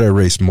years that I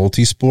raced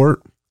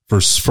multi-sport,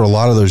 for a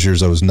lot of those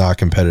years, I was not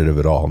competitive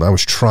at all. And I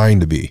was trying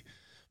to be,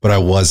 but I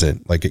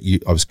wasn't. Like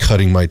I was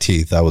cutting my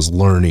teeth. I was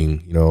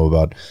learning,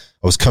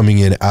 I was coming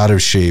in out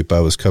of shape. I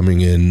was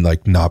coming in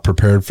like not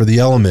prepared for the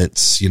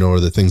elements, or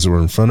the things that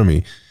were in front of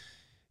me.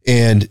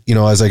 And,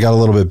 as I got a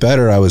little bit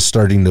better, I was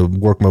starting to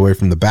work my way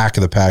from the back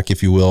of the pack,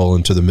 if you will,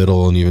 into the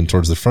middle and even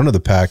towards the front of the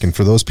pack. And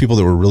for those people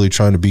that were really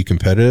trying to be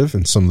competitive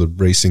in some of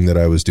the racing that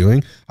I was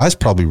doing, I was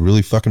probably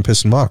really fucking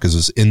pissing them off because it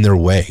was in their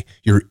way.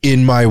 You're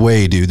in my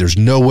way, dude. There's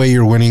no way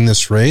you're winning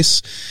this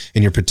race.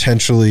 And you're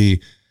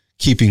potentially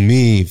keeping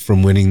me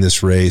from winning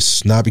this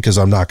race, not because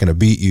I'm not going to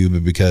beat you,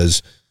 but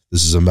because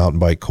this is a mountain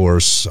bike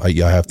course. I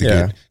have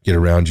to get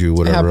around you,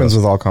 whatever. It happens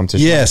with all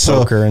competition. Yeah. Like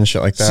poker and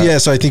shit like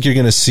that. So I think you're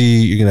going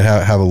to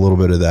have a little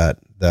bit of that,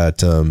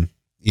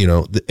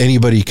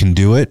 anybody can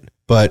do it,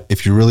 but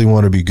if you really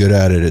want to be good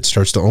at it, it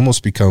starts to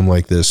almost become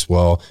like this.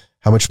 Well,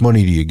 how much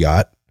money do you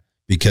got?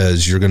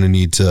 Because you're going to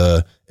need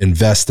to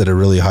invest at a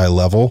really high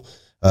level,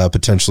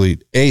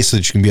 potentially A, so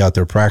that you can be out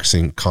there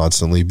practicing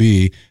constantly.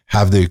 B,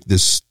 have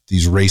these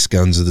race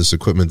guns of this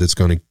equipment that's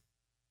going to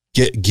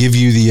give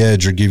you the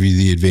edge or give you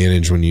the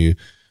advantage when you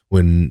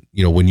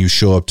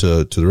show up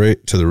to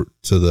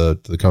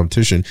the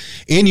competition.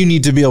 And you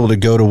need to be able to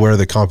go to where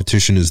the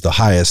competition is the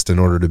highest in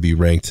order to be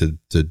ranked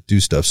to do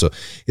stuff. So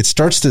it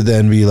starts to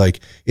then be like,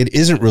 it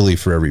isn't really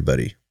for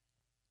everybody.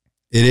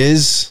 It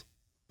is,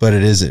 but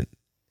it isn't.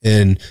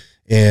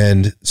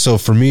 And so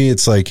for me,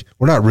 it's like,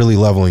 we're not really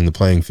leveling the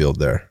playing field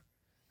there.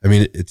 I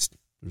mean,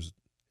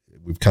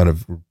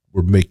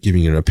 we're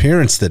giving an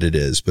appearance that it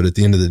is, but at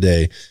the end of the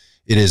day,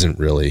 it isn't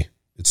really.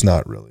 It's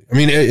not really. I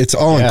mean, it's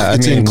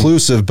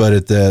inclusive, but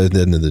at the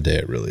end of the day,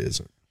 it really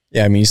isn't.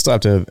 Yeah, I mean, you still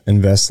have to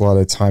invest a lot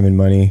of time and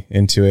money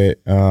into it,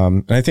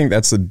 and I think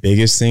that's the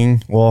biggest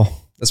thing.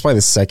 Well, that's probably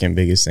the second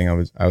biggest thing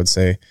I would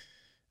say.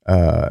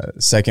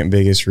 Second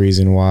biggest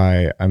reason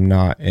why I'm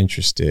not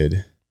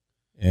interested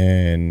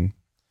in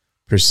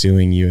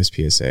pursuing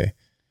USPSA.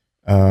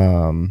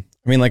 I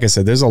mean, like I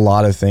said, there's a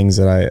lot of things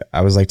that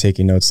I was like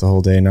taking notes the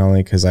whole day, not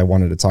only because I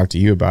wanted to talk to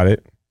you about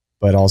it,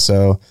 but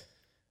also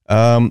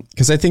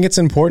because I think it's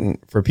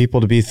important for people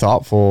to be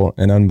thoughtful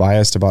and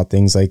unbiased about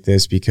things like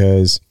this,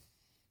 because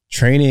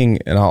training,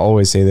 and I'll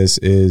always say this,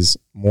 is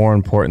more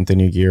important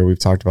than your gear. We've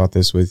talked about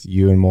this with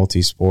you and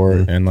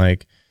multi-sport, and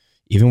like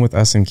even with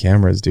us and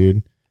cameras,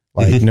 dude.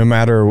 Like no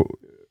matter,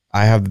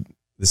 I have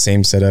the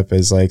same setup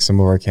as like some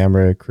of our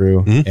camera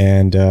crew,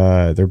 and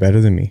they're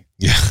better than me.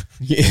 Yeah.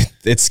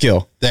 It's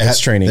skill. It's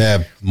training. They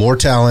have more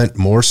talent,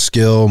 more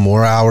skill,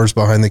 more hours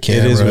behind the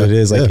camera. It is what it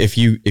is. Like if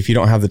you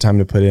don't have the time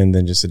to put in,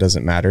 then just it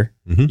doesn't matter.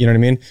 You know what I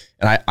mean?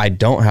 And I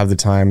don't have the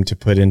time to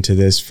put into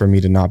this for me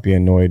to not be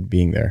annoyed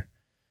being there.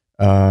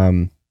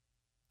 That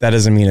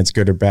doesn't mean it's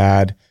good or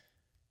bad,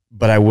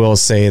 but I will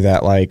say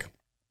that like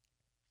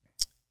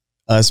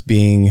us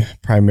being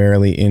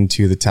primarily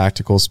into the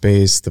tactical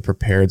space, the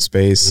prepared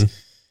space,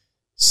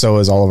 so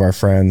is all of our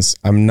friends.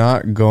 I'm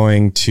not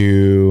going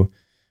to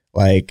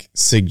like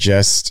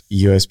suggest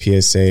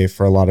USPSA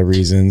for a lot of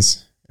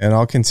reasons, and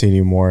I'll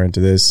continue more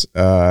into this.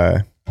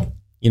 I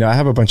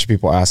have a bunch of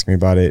people ask me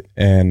about it,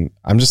 and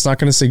I'm just not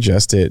going to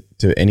suggest it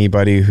to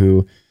anybody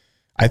who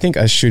I think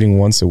us shooting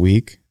once a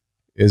week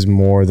is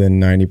more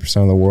than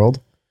 90% of the world.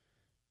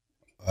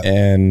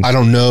 And I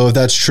don't know if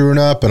that's true or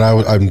not, but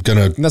I'm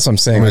gonna. That's what I'm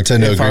saying. I'm gonna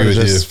tend to agree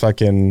with you.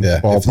 Fucking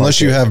unless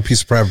you have a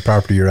piece of private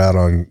property, you're out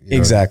on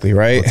exactly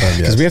right.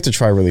 Because we have to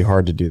try really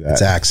hard to do that.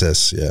 It's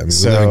access. Yeah, I mean,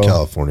 we live in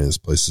California. This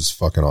place is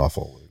fucking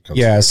awful.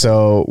 Yeah.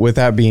 So with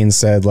that being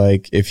said,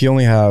 like if you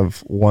only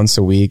have once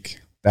a week,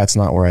 that's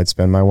not where I'd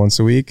spend my once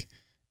a week,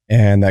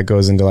 and that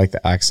goes into like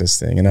the access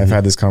thing. And I've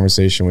had this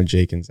conversation with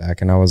Jake and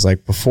Zach, and I was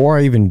like, before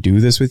I even do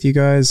this with you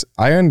guys,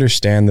 I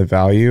understand the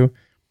value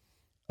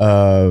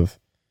of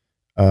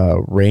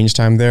range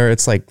time there.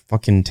 It's like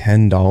fucking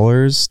 $10,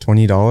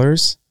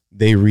 $20.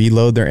 They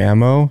reload their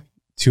ammo,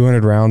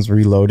 200 rounds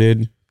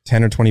reloaded,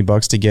 10 or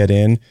 $20 to get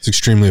in. It's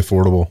extremely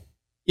affordable.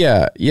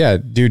 Yeah,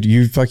 dude,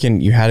 you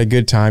had a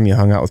good time. You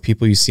hung out with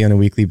people you see on a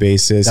weekly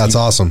basis. That's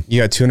awesome.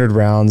 You got 200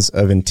 rounds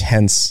of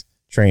intense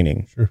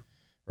training. Sure.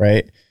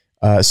 Right?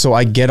 So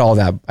I get all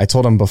that. I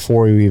told him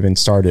before we even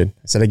started,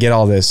 I said, I get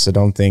all this. So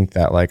don't think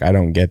that like, I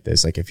don't get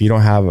this. Like if you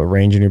don't have a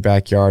range in your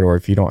backyard, or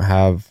if you don't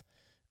have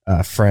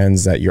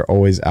friends that you're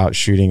always out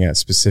shooting at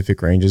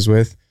specific ranges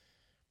with,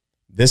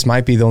 this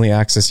might be the only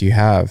access you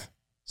have.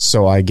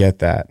 So I get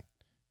that.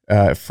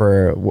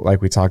 For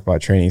like we talked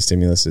about training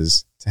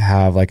stimuluses, to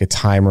have like a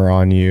timer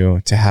on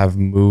you, to have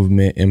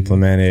movement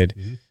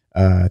implemented,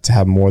 to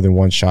have more than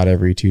one shot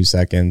every 2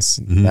 seconds,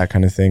 that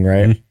kind of thing,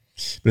 right?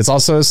 But it's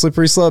also a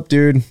slippery slope,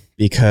 dude,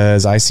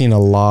 because I've seen a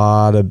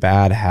lot of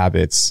bad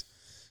habits.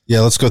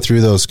 Yeah, let's go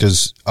through those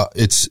because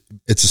it's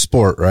a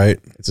sport, right?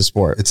 It's a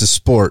sport. It's a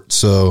sport.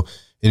 So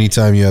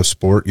anytime you have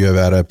sport, you have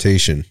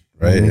adaptation,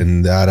 right?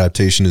 And the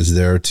adaptation is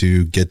there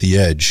to get the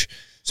edge.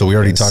 So we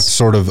already talked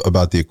sort of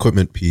about the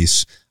equipment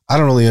piece. I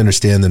don't really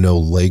understand the no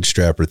leg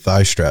strap or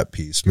thigh strap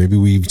piece. Maybe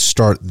we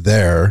start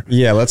there.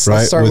 Yeah, let's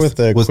start with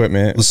the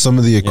equipment. With some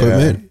of the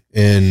equipment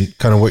and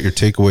kind of what your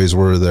takeaways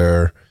were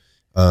there.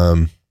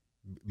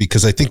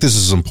 Because I think this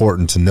is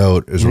important to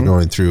note as we're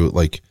going through,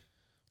 like,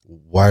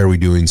 why are we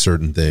doing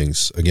certain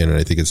things? Again, and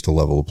I think it's to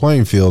level the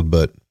playing field,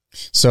 but.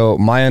 So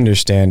my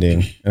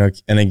understanding,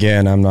 and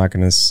again, I'm not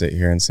going to sit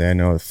here and say I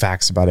know the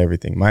facts about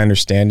everything. My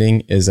understanding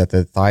is that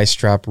the thigh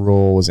strap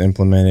rule was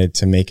implemented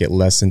to make it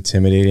less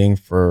intimidating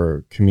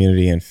for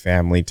community and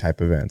family type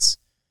events.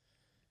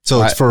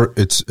 So it's for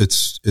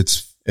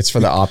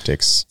the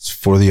optics. It's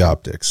for the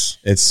optics.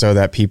 It's so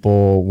that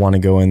people want to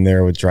go in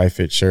there with dry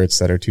fit shirts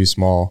that are too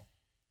small,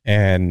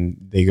 and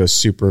they go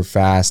super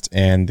fast,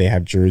 and they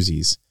have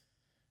jerseys,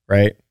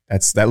 right?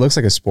 That looks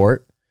like a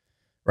sport.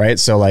 Right.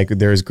 So like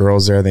there's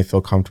girls there, they feel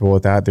comfortable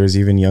with that. There's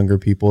even younger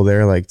people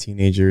there, like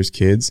teenagers,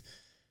 kids.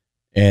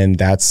 And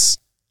that's,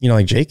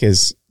 like Jake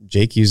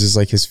uses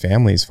like his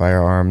family's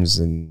firearms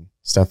and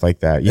stuff like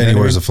that. And he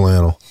wears a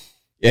flannel.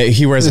 Yeah,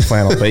 he wears a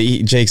flannel, but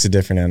Jake's a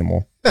different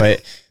animal.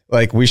 But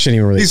like we shouldn't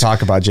even really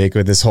talk about Jake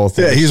with this whole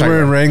thing. Yeah, he's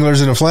wearing Wranglers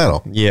and a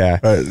flannel. Yeah.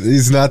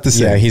 He's not the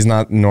same. Yeah, he's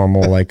not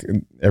normal like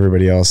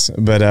everybody else.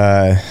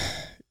 But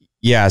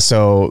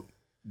so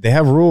they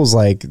have rules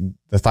like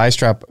the thigh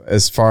strap,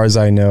 as far as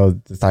I know,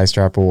 the thigh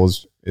strap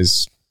rules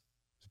is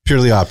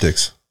purely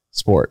optics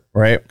sport,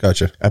 right?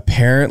 Gotcha.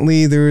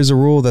 Apparently there is a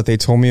rule that they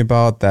told me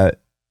about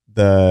that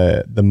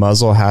the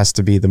muzzle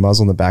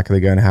in the back of the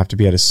gun have to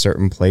be at a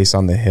certain place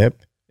on the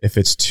hip. If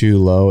it's too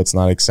low, it's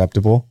not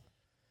acceptable.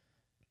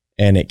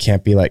 And it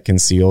can't be like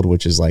concealed,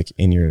 which is like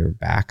in your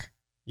back.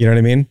 You know what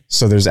I mean?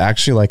 So there's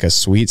actually like a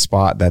sweet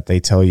spot that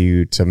they tell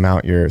you to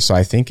mount so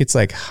I think it's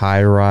like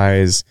high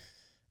rise,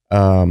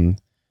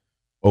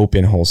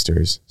 open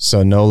holsters.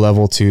 So no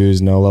level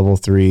 2s, no level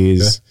 3s.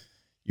 Okay.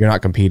 You're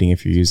not competing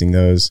if you're using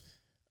those.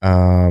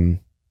 And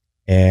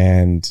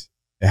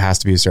it has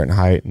to be a certain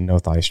height and no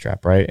thigh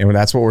strap, right? And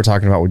that's what we're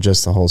talking about with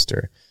just the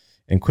holster.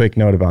 And quick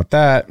note about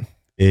that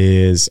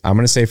is I'm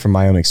going to say from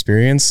my own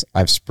experience,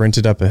 I've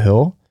sprinted up a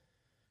hill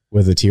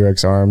with a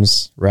T-Rex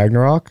Arms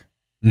Ragnarok.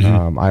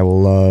 I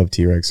love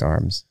T-Rex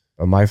Arms,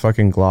 but my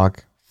fucking Glock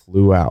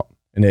flew out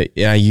and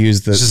I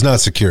used this is not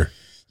secure.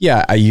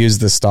 Yeah, I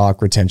used the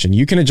stock retention.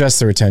 You can adjust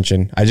the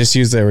retention. I just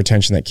used the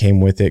retention that came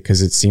with it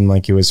because it seemed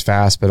like it was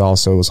fast, but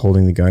also was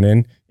holding the gun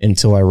in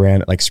until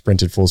I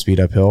sprinted full speed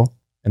uphill,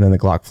 and then the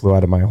Glock flew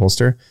out of my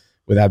holster.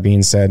 With that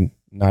being said,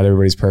 not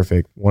everybody's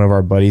perfect. One of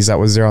our buddies that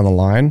was there on the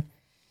line,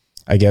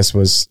 I guess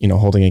was,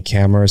 holding a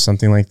camera or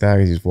something like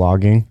that. He's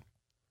vlogging.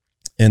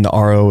 And the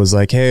RO was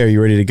like, hey, are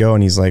you ready to go?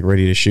 And he's like,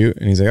 ready to shoot.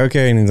 And he's like,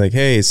 okay. And he's like,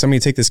 hey,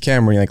 somebody take this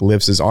camera. And he like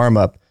lifts his arm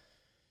up.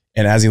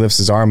 And as he lifts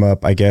his arm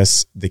up, I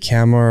guess the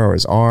camera or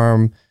his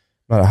arm,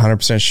 I'm not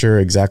 100% sure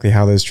exactly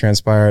how this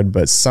transpired,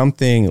 but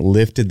something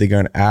lifted the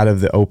gun out of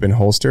the open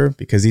holster,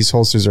 because these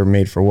holsters are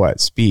made for what?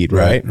 Speed,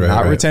 right?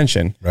 Not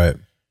retention. Right.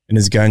 And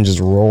his gun just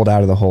rolled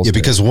out of the holster. Yeah,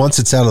 because once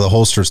it's out of the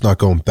holster, it's not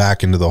going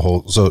back into the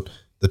holster. So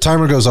the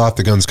timer goes off,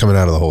 the gun's coming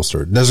out of the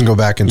holster. It doesn't go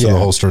back into the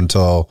holster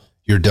until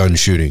you're done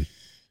shooting.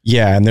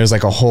 Yeah, and there's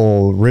like a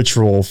whole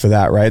ritual for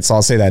that, right? So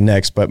I'll say that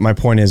next. But my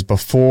point is,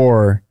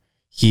 before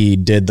he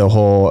did the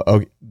whole,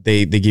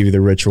 they give you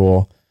the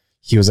ritual,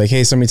 he was like,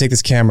 hey, somebody take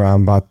this camera.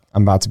 I'm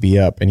about to be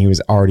up. And he was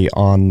already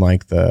on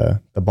like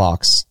the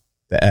box,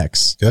 the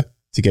X. Okay.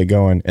 to get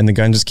going. And the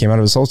gun just came out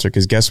of his holster.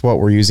 Cause guess what?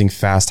 We're using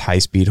fast, high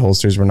speed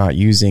holsters. We're not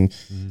using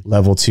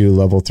level 2,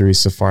 level 3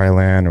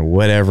 Safariland or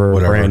whatever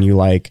brand you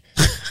like.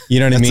 You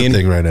know what I mean? That's the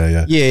thing right now.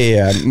 Yeah.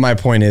 Yeah. My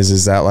point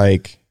is that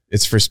like,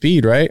 it's for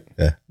speed, right?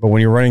 Yeah. But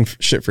when you're running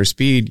shit for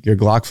speed, your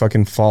Glock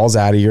fucking falls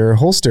out of your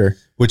holster.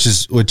 Which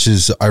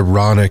is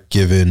ironic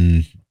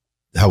given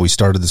how we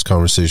started this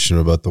conversation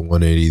about the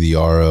 180, the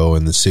RO,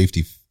 and the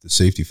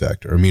safety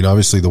factor. I mean,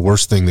 obviously the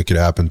worst thing that could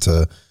happen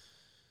to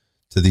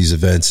these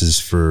events is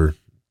for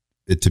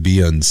it to be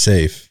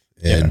unsafe.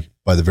 And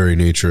by the very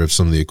nature of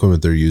some of the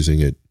equipment they're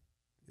using,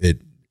 it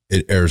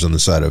errs on the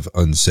side of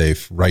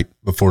unsafe right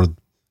before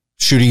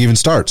shooting even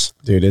starts.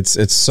 Dude,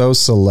 it's so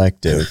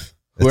selective.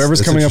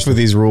 Whoever's coming up with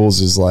these rules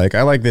is like,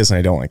 I like this and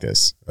I don't like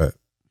this. Right.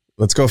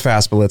 Let's go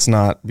fast, but let's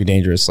not be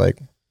dangerous. Like,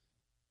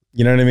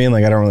 you know what I mean?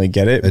 Like, I don't really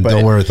get it. And but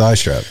don't wear a thigh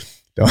strap.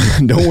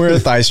 Don't wear a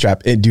thigh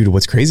strap. Dude,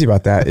 what's crazy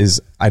about that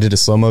is I did a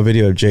slow-mo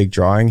video of Jake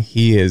drawing.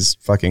 He is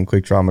fucking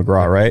Quick Draw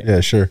McGraw, right?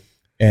 Yeah, sure.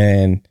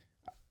 And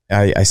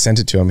I sent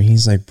it to him. And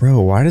he's like,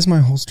 bro, why does my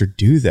holster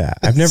do that?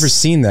 I've never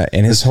seen that.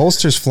 And his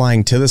holster's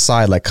flying to the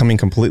side, like coming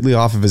completely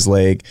off of his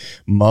leg.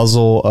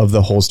 Muzzle of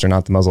the holster,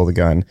 not the muzzle of the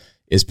gun,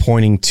 is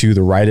pointing to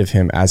the right of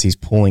him as he's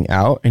pulling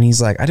out. And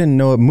he's like, I didn't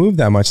know it moved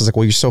that much. I was like,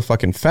 well, you're so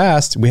fucking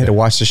fast. We had to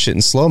watch this shit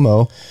in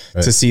slow-mo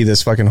to see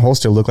this fucking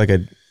holster look like a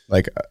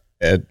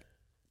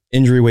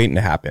injury waiting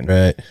to happen.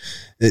 Right.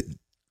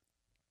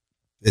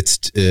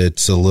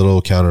 It's a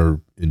little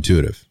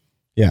counterintuitive.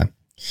 Yeah.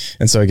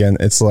 And so again,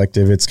 it's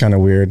selective. It's kind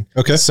of weird.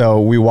 Okay.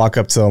 So we walk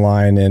up to the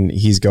line and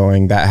he's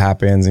going, that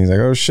happens. And he's like,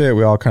 oh shit.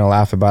 We all kind of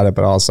laugh about it.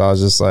 But also I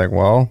was just like,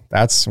 well,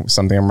 that's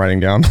something I'm writing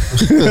down.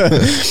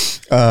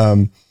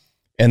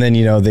 And then,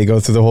 they go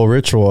through the whole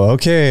ritual.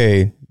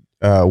 Okay.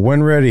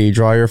 When ready,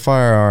 draw your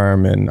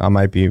firearm. And I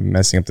might be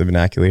messing up the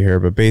vernacular here,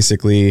 but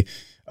basically,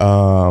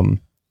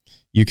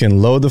 you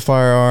can load the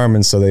firearm.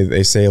 And so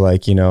they say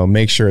like,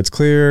 make sure it's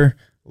clear,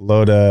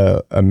 load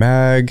a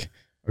mag.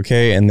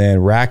 Okay. And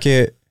then rack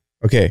it.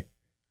 Okay.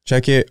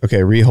 Check it. Okay.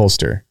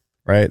 Reholster,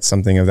 right?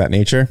 Something of that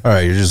nature. All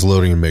right. You're just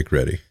loading and make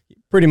ready.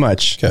 Pretty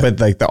much. Okay. But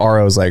like the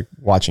RO is like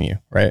watching you,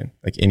 right?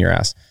 Like in your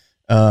ass.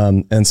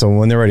 And so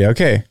when they're ready,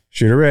 okay,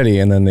 shooter ready.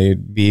 And then they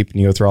beep and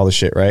you go through all the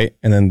shit, right?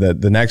 And then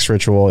the next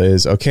ritual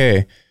is,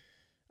 okay,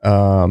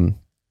 now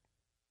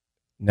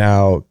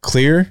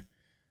clear.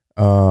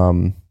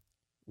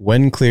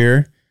 When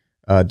clear,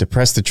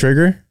 depress the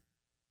trigger.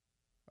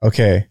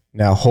 Okay,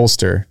 now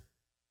holster.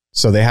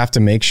 So they have to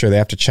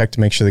check to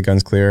make sure the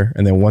gun's clear.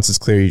 And then once it's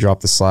clear, you drop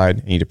the slide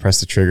and you depress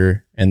the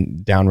trigger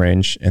and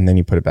downrange, and then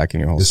you put it back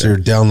in your holster. So you're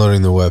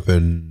downloading the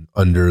weapon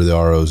under the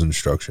RO's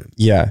instruction.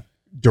 Yeah,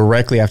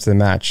 directly after the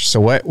match. So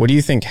what do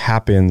you think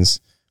happens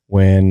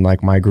when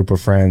like my group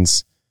of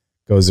friends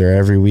goes there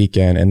every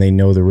weekend and they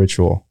know the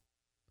ritual?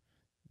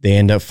 They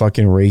end up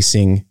fucking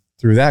racing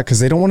through that because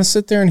they don't want to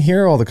sit there and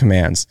hear all the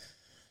commands.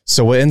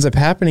 So what ends up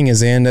happening is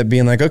they end up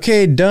being like,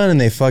 okay, done.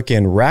 And they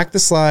fucking rack the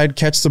slide,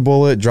 catch the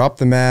bullet, drop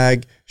the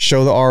mag,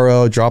 show the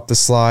RO, drop the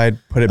slide,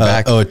 put it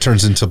back. Oh, it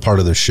turns into part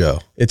of the show.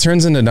 It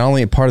turns into not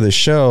only a part of the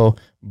show,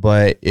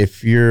 but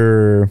if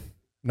you're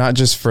not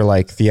just for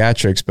like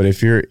theatrics, but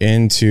if you're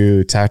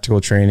into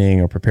tactical training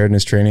or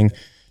preparedness training,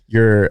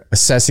 you're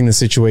assessing the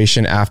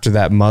situation after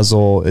that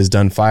muzzle is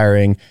done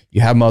firing.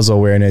 You have muzzle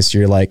awareness.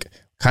 You're like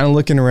kind of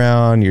looking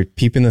around, you're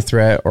peeping the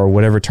threat or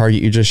whatever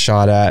target you just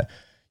shot at.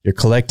 You're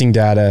collecting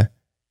data,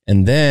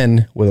 and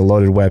then with a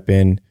loaded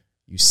weapon,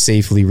 you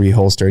safely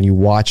reholster and you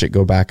watch it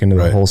go back into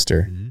the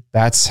holster. Mm-hmm.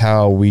 That's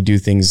how we do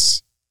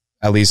things,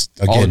 at least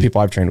again, all the people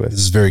I've trained with.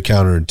 This is very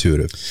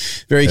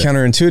counterintuitive. Very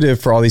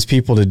counterintuitive for all these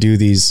people to do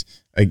these,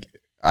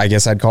 I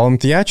guess I'd call them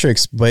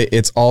theatrics, but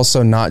it's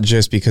also not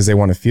just because they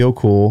want to feel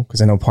cool,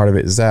 because I know part of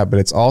it is that, but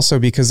it's also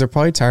because they're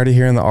probably tired of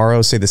hearing the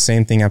RO say the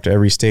same thing after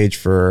every stage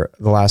for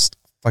the last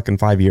fucking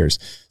 5 years.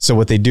 So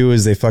what they do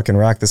is they fucking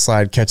rack the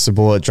slide, catch the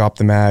bullet, drop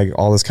the mag,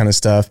 all this kind of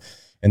stuff,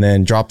 and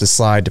then drop the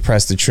slide,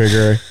 depress the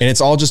trigger. And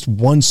it's all just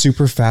one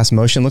super fast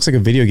motion. It looks like a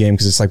video game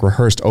because it's like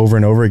rehearsed over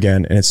and over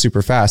again and it's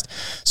super fast.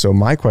 So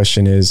my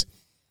question is,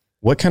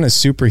 what kind of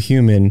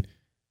superhuman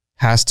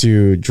has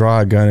to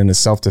draw a gun in a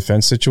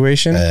self-defense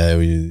situation?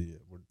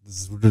 This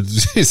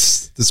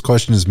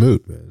question is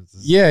moot, man.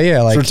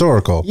 Yeah. Like, it's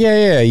rhetorical.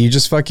 Yeah. You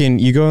just fucking,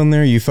 you go in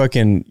there, you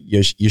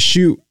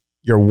shoot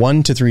your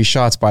 1 to 3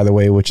 shots, by the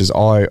way, which is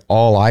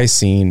all I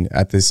seen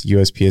at this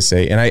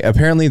USPSA. And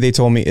apparently they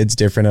told me it's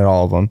different at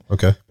all of them.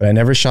 Okay. But I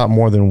never shot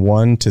more than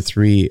 1 to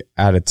 3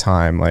 at a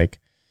time, like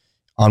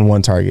on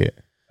one target.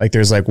 Like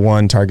there's like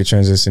one target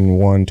transition,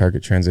 one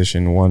target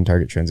transition, one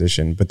target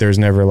transition. But there's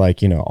never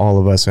like, all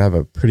of us have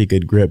a pretty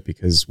good grip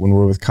because when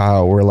we're with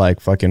Kyle, we're like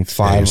fucking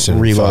 5,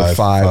 reload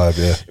 5.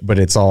 Yeah. But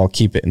it's all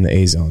keep it in the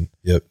A zone.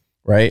 Yep.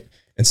 Right.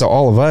 And so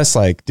all of us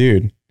like,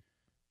 dude,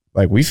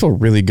 like we feel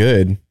really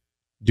good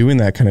doing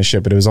that kind of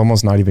shit, but it was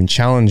almost not even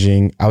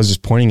challenging. I was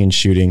just pointing and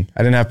shooting.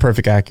 I didn't have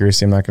perfect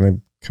accuracy. I'm not going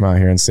to come out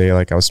here and say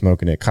like I was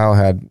smoking it. Kyle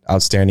had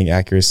outstanding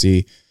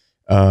accuracy.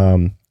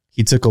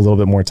 He took a little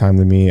bit more time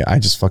than me. I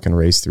just fucking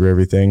raced through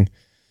everything.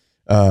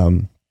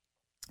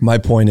 My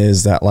point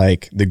is that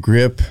like the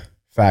grip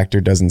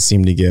factor doesn't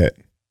seem to get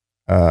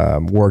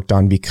worked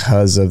on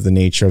because of the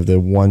nature of the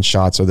one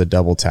shots or the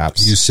double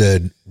taps. You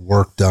said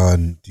worked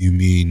on. Do you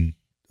mean,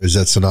 is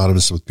that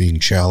synonymous with being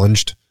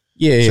challenged?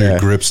 Yeah, so your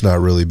grip's not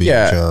really being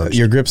challenged.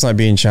 Your grip's not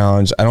being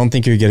challenged. I don't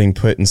think you're getting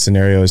put in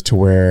scenarios to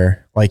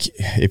where, like,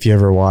 if you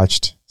ever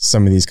watched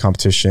some of these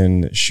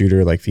competition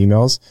shooter like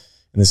females,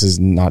 and this is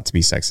not to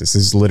be sexist, this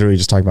is literally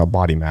just talking about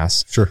body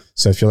mass. Sure.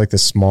 So if you're like the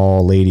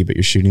small lady, but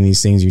you're shooting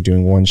these things, you're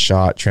doing one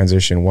shot,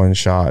 transition, one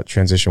shot,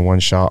 transition, one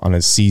shot on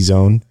a C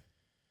zone,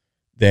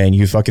 then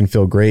you fucking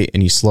feel great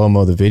and you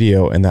slow-mo the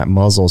video and that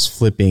muzzle's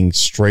flipping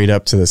straight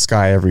up to the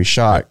sky every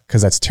shot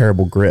because that's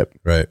terrible grip.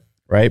 Right.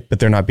 Right. But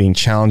they're not being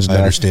challenged. I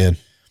understand.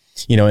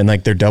 You know, and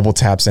like their double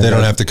taps. And they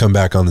don't have to come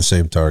back on the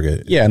same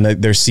target. Yeah. And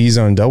their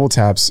C-zone double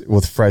taps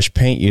with fresh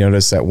paint, you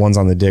notice that one's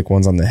on the dick,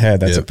 one's on the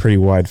head. That's a pretty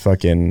wide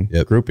fucking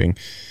grouping.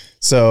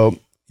 So.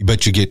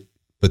 But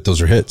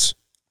those are hits.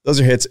 Those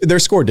are hits. They're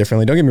scored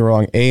differently. Don't get me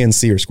wrong. A and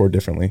C are scored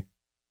differently.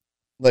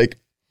 Like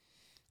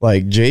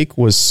Jake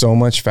was so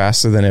much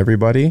faster than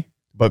everybody,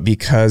 but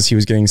because he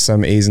was getting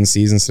some A's and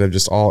C's instead of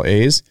just all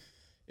A's,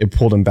 it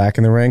pulled him back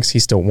in the ranks. He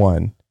still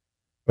won.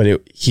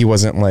 But he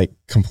wasn't like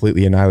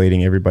completely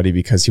annihilating everybody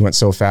because he went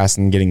so fast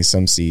and getting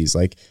some C's.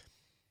 Like,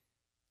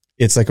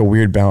 it's like a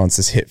weird balance,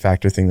 this hit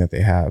factor thing that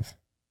they have,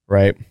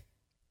 right?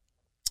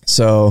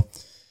 So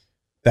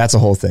that's a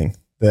whole thing,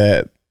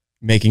 that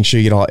making sure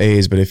you get all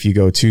A's, but if you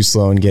go too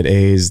slow and get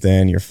A's,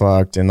 then you're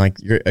fucked. And like,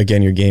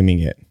 you're gaming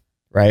it,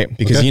 right?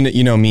 Because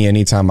you know me,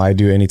 anytime I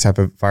do any type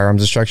of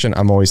firearms instruction,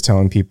 I'm always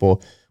telling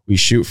people we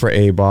shoot for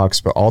A box,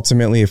 but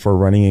ultimately if we're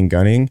running and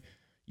gunning,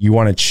 you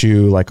want to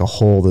chew like a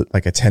hole,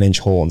 like a 10-inch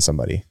hole in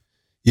somebody.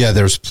 Yeah,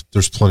 there's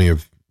plenty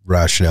of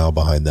rationale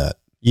behind that.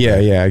 Yeah,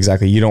 yeah,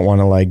 exactly. You don't want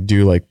to like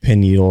do like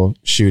pin needle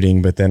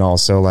shooting, but then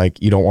also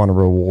like you don't want to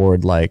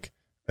reward like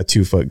a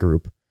 2-foot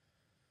group.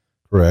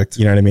 Correct.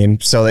 You know what I mean?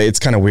 So it's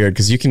kind of weird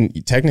because you can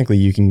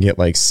get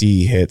like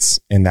C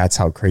hits, and that's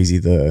how crazy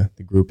the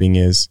grouping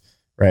is,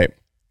 right?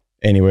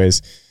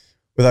 Anyways,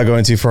 without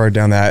going too far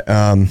down that,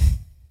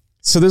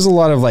 so there's a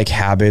lot of like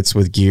habits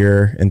with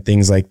gear and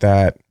things like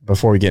that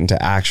before we get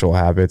into actual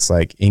habits,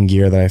 like in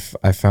gear that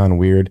I found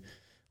weird.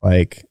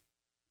 Like,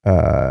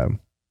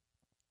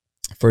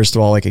 first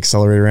of all, like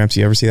accelerator ramps.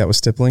 You ever see that with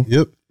stippling?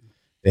 Yep.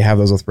 They have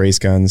those with race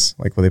guns,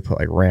 like where they put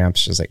like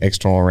ramps, just like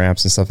external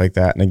ramps and stuff like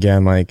that. And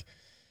again, like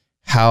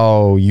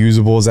how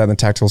usable is that in the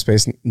tactical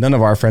space? None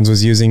of our friends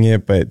was using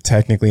it, but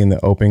technically in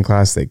the open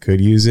class, they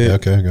could use it.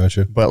 Okay.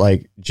 Gotcha. But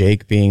like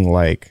Jake being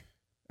like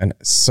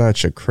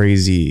such a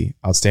crazy,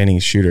 outstanding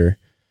shooter,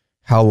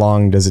 how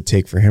long does it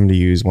take for him to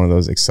use one of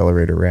those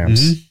accelerator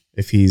ramps? Mm-hmm.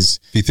 If he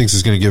thinks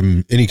it's going to give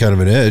him any kind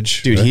of an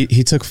edge. Dude, right?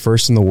 he took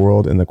first in the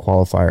world in the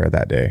qualifier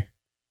that day.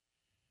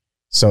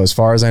 So as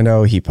far as I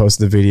know, he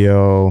posted the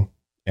video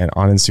and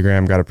on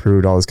Instagram got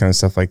approved, all this kind of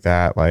stuff like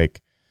that,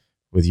 like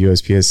with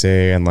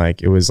USPSA, and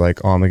like it was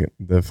like on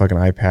the fucking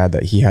iPad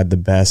that he had the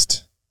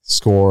best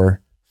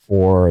score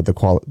for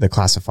the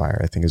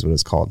classifier, I think is what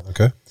it's called.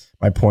 Okay.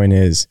 My point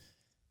is,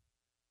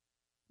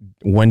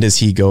 when does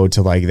he go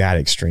to like that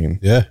extreme?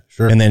 Yeah,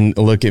 sure. And then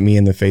look at me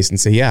in the face and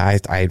say, yeah,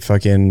 I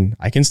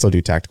can still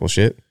do tactical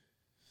shit.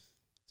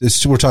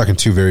 We're talking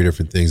two very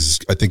different things.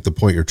 I think the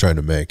point you're trying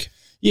to make.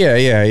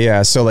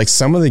 Yeah. So like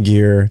some of the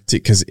gear,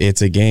 because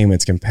it's a game,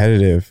 it's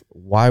competitive.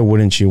 Why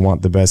wouldn't you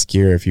want the best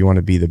gear if you want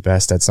to be the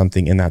best at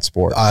something in that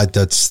sport?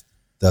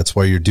 That's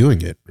why you're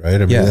doing it, right?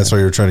 I mean, that's why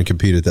you're trying to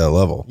compete at that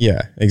level.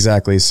 Yeah,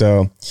 exactly.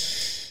 So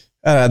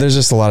there's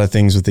just a lot of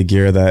things with the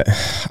gear that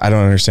I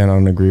don't understand. I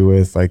don't agree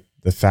with, like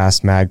the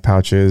fast mag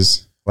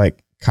pouches.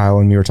 Like Kyle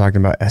and me were talking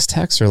about,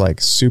 S-Tacs are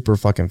like super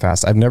fucking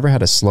fast. I've never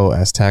had a slow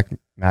S-Tac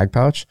mag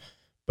pouch,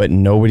 but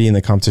nobody in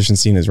the competition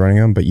scene is running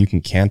them, but you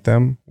can cant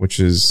them, which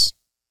is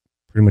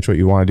pretty much what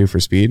you want to do for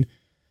speed.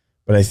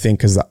 But I think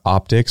because the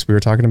optics we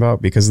were talking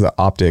about, because of the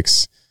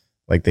optics,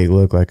 like they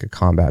look like a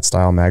combat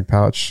style mag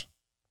pouch,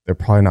 they're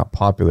probably not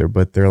popular,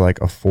 but they're like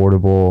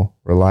affordable,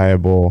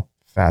 reliable,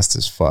 fast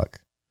as fuck.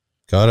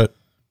 Got it.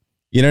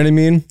 You know what I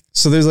mean?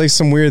 So there's like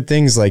some weird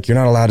things, like you're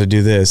not allowed to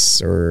do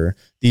this, or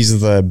these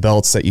are the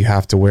belts that you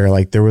have to wear.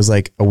 Like there was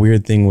like a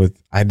weird thing with,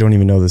 I don't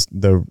even know this.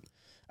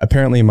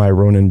 Apparently my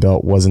Ronin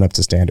belt wasn't up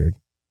to standard.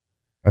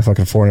 My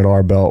fucking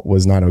 $400 belt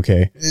was not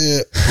okay. Yeah,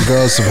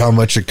 regardless of how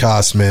much it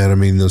costs, man. I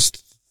mean,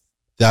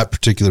 that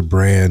particular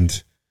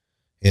brand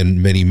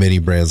and many, many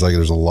brands, like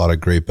there's a lot of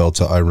great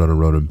belts. I run a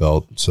Ronin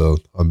belt, so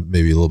I'm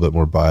maybe a little bit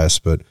more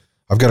biased, but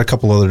I've got a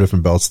couple other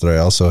different belts that I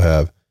also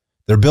have.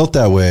 They're built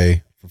that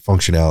way for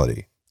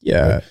functionality.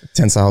 Yeah, right?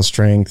 Tensile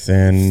strength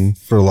and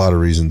for a lot of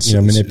reasons.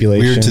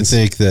 Manipulation. Weird to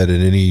think that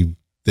in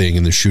anything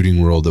in the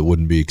shooting world that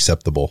wouldn't be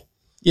acceptable.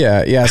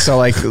 Yeah. So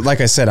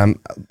like I said,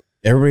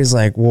 everybody's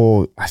like,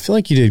 well, I feel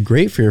like you did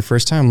great for your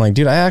first time. I'm like,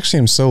 dude, I actually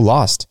am so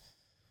lost.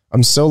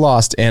 I'm so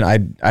lost, and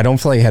I don't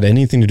feel like it had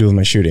anything to do with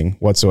my shooting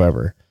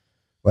whatsoever.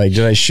 Like,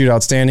 did I shoot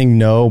outstanding?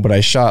 No, but I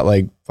shot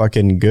like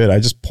fucking good. I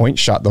just point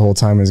shot the whole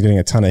time and was getting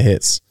a ton of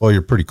hits. Well,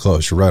 you're pretty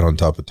close. You're right on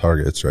top of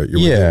targets, right? You're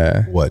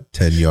within, what,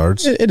 10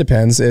 yards? It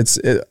depends.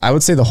 I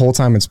would say the whole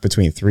time it's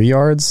between 3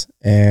 yards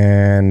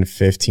and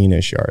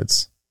 15-ish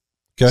yards.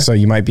 Okay. So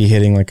you might be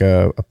hitting like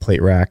a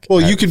plate rack.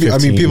 Well, you could be, 15.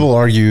 I mean, people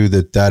argue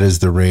that is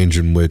the range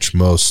in which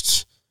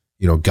most,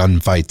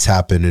 gunfights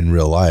happen in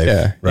real life.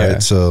 Yeah. Right. Yeah.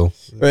 So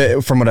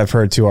from what I've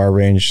heard too, our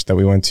range that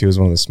we went to is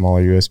one of the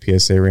smaller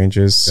USPSA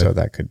ranges. Okay. So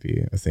that could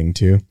be a thing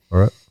too. All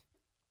right.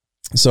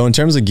 So in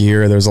terms of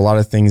gear, there's a lot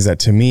of things that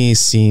to me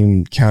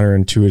seem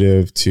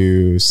counterintuitive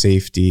to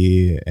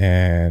safety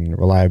and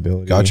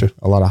reliability. Gotcha.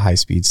 A lot of high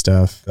speed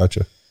stuff.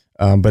 Gotcha.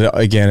 But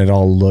again, it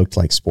all looked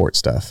like sport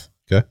stuff.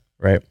 Okay.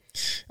 Right.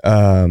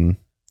 And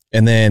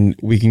then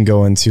we can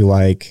go into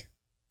like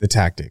the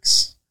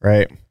tactics,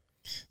 right?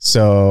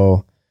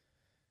 So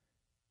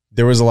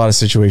there was a lot of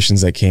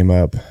situations that came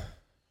up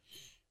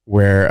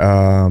where,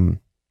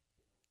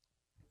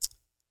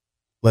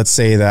 let's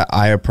say that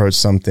I approached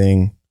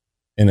something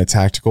in a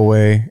tactical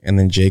way and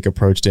then Jake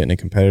approached it in a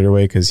competitor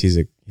way because he's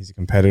a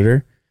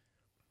competitor,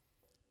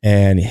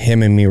 and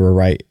him and me were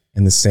right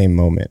in the same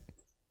moment.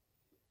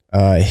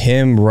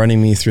 Him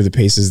running me through the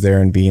paces there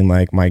and being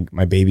like my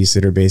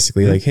babysitter,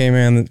 basically like, hey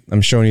man,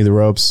 I'm showing you the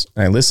ropes.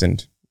 And I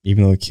listened,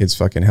 even though the kid's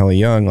fucking hella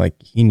young, like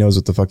he knows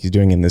what the fuck he's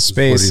doing in this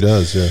space. What he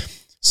does, yeah.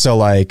 So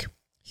like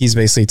he's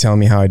basically telling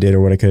me how I did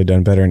or what I could have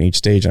done better in each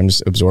stage. I'm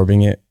just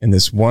absorbing it. In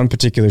this one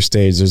particular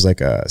stage, there's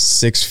like a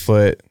 6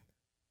 foot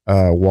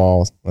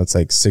wall that's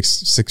like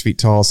 6 feet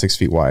tall, 6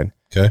 feet wide.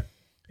 Okay.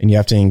 And you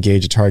have to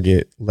engage a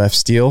target left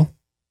steel,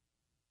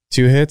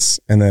 2 hits,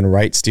 and then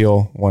right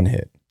steel, 1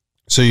 hit.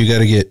 So you got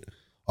to get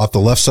off the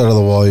left side of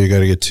the wall, you got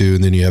to get 2,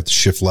 and then you have to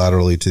shift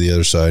laterally to the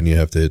other side and you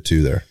have to hit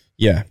 2 there.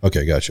 Yeah.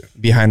 Okay, gotcha.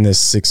 Behind this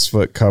 6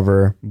 foot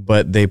cover,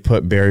 but they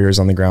put barriers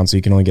on the ground so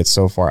you can only get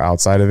so far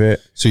outside of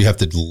it. So you have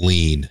to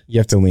lean. You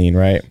have to lean,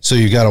 right? So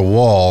you got a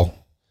wall,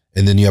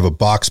 and then you have a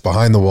box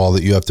behind the wall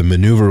that you have to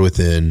maneuver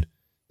within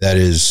that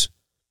is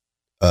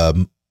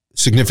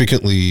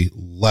significantly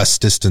less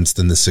distance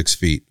than the 6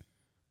 feet.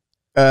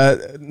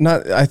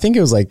 I think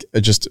it was like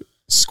just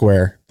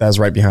square that was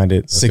right behind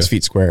it, 6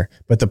 feet square.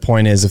 But the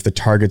point is, if the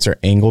targets are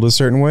angled a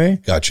certain way,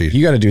 gotcha,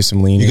 you got to do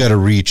some leaning. You got to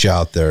reach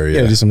out there. You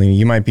got to do some leaning.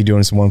 You might be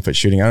doing some 1 foot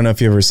shooting. I don't know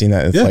if you've ever seen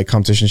that with like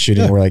competition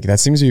shooting where like that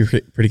seems to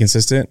be pretty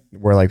consistent,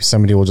 where like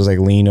somebody will just like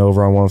lean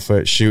over on 1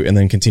 foot, shoot, and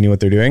then continue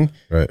what they're doing.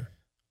 Right.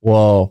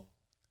 Well,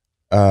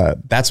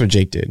 that's what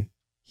Jake did.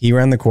 He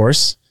ran the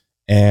course,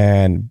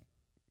 and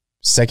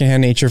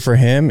secondhand nature for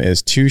him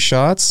is 2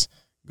 shots,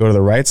 go to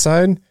the right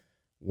side,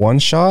 1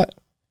 shot.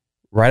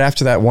 Right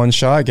after that 1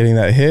 shot, getting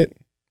that hit,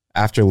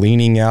 after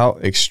leaning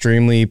out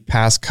extremely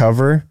past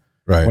cover,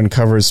 right, when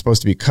cover is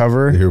supposed to be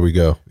cover. Here we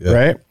go. Yep.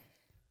 Right?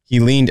 He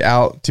leaned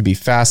out to be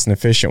fast and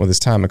efficient with his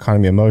time,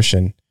 economy of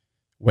motion,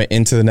 went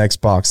into the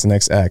next box, the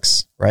next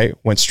X, right?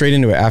 Went straight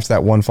into it after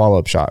that 1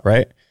 follow-up shot,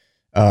 right?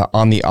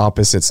 On the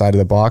opposite side of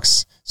the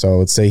box. So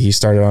let's say he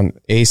started on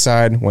A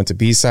side, went to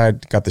B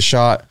side, got the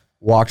shot,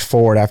 walked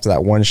forward after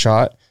that 1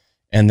 shot,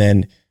 and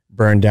then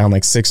burned down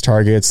like 6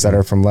 targets that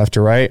are from left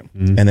to right,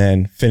 and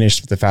then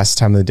finished with the fastest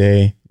time of the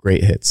day.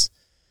 Great hits.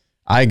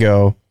 I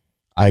go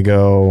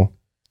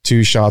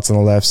 2 shots on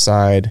the left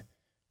side,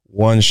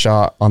 1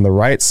 shot on the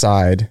right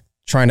side,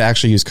 trying to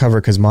actually use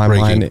cover because my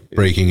mind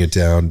breaking it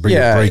down,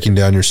 breaking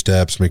down your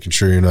steps, making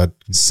sure you're not.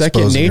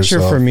 Second nature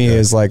for me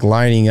is like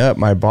lining up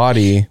my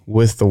body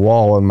with the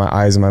wall, and my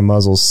eyes and my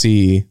muzzle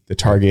see the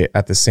target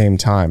at the same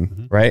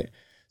time, right?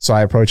 So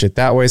I approach it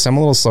that way. So I'm a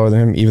little slower than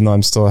him, even though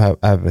I'm still have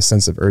a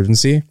sense of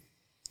urgency.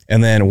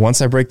 And then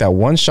once I break that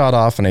 1 shot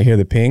off and I hear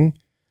the ping,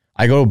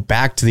 I go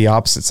back to the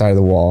opposite side of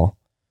the wall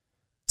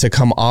to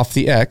come off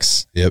the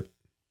X. Yep.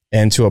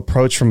 And to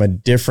approach from a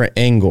different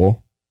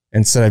angle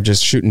instead of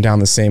just shooting down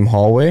the same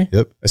hallway.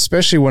 Yep.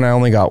 Especially when I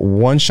only got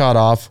 1 shot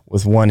off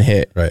with 1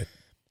 hit. Right.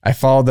 I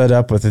followed that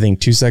up with, I think,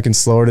 2 seconds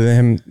slower than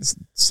him,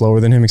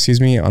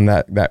 on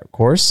that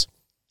course,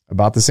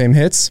 about the same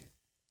hits.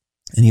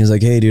 And he was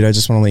like, hey dude, I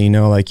just want to let you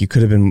know, like you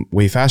could have been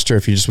way faster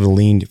if you just would have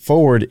leaned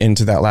forward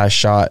into that last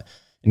shot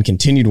and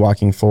continued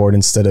walking forward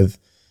instead of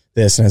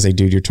this. And I was like,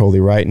 dude, you're totally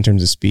right in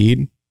terms of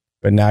speed,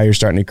 but now you're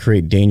starting to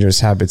create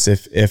dangerous habits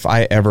if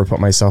I ever put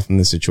myself in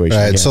this situation.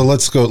 Right. Again. So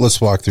let's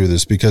walk through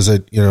this, because I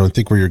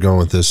think where you're going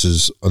with this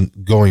is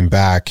going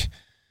back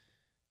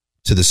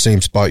to the same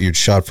spot you'd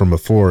shot from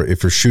before.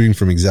 If you're shooting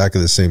from exactly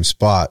the same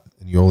spot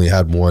and you only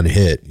had 1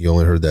 hit, you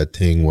only heard that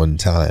ting 1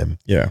 time.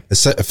 Yeah.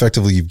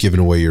 Effectively, you've given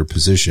away your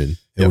position.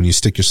 And when you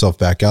stick yourself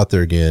back out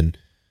there again,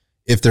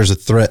 if there's a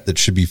threat that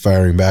should be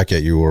firing back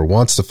at you or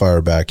wants to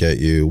fire back at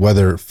you,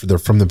 whether they're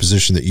from the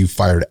position that you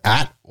fired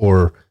at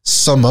or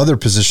some other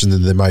position that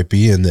they might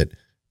be in that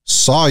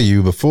saw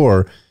you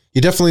before,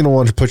 you definitely don't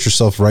want to put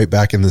yourself right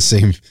back in the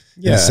same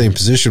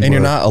position. And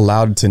you're not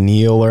allowed to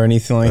kneel or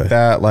anything like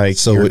that. Like,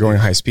 so you're going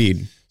high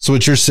speed. So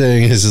what you're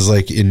saying is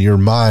like in your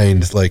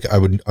mind, like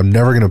I'm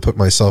never going to put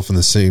myself in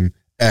the same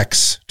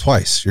X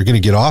twice. You're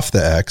going to get off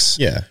the X.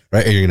 Yeah.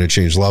 Right. And you're going to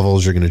change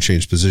levels. You're going to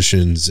change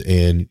positions,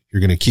 and you're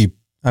going to keep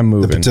I'm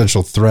moving. The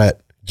potential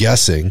threat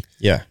guessing.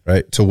 Yeah.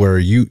 Right. To where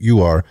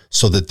you are,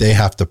 so that they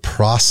have to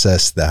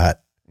process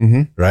that,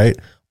 right,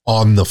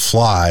 on the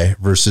fly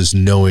versus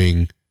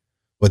knowing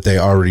what they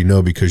already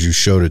know because you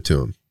showed it to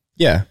them.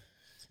 Yeah,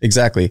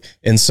 exactly.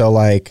 And so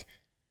like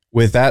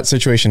with that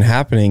situation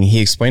happening,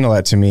 he explained all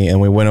that to me and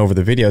we went over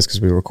the videos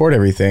because we record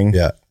everything.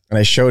 Yeah. And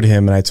I showed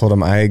him and I told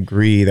him, I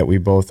agree that we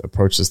both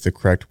approach this the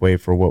correct way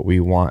for what we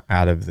want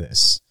out of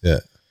this. Yeah.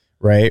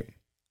 Right.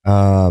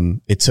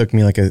 It took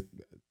me like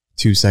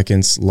 2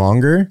 seconds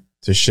longer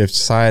to shift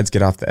sides,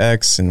 get off the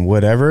X and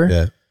whatever.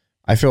 Yeah.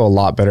 I feel a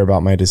lot better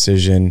about my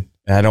decision.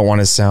 And I don't want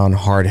to sound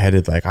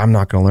hard-headed, like I'm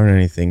not going to learn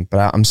anything,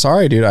 but I'm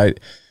sorry, dude.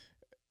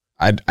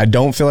 I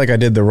don't feel like I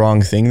did the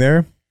wrong thing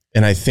there.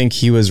 And I think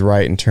he was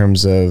right in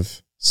terms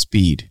of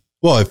speed.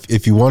 Well,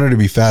 if you wanted to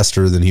be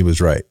faster, then he was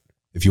right.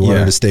 If you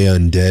wanted to stay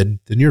undead,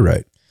 then you're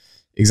right.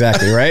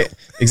 Exactly. Right.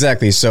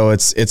 Exactly. So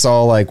it's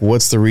all like,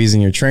 what's the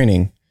reason you're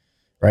training?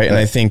 Right. And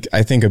I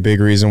think a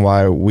big reason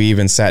why we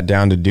even sat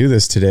down to do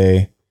this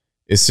today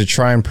is to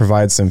try and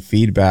provide some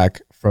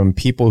feedback from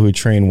people who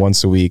train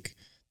once a week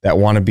that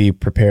want to be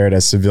prepared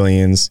as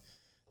civilians,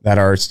 that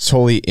are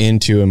totally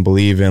into and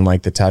believe in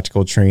like the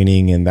tactical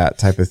training and that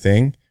type of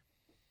thing.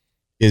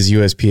 Is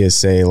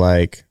USPSA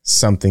like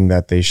something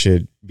that they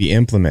should be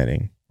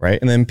implementing? Right.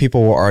 And then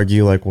people will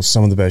argue like, well,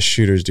 some of the best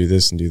shooters do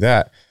this and do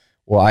that.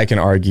 Well, I can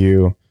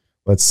argue,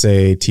 let's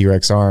say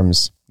T-Rex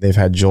Arms, they've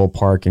had Joel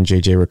Park and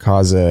JJ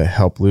Racaza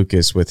help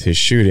Lucas with his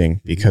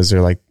shooting because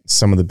they're like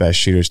some of the best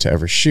shooters to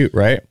ever shoot.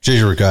 Right.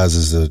 JJ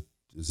Racaza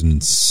is an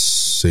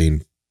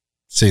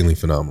insanely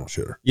phenomenal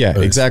shooter. Yeah,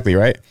 exactly.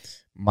 Right.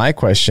 My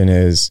question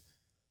is,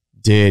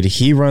 did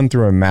he run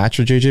through a match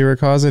with JJ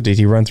Racaza? Did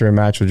he run through a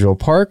match with Joel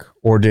Park?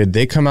 Or did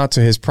they come out to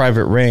his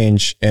private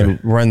range and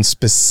run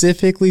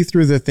specifically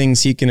through the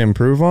things he can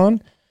improve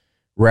on,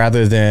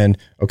 rather than,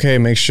 okay,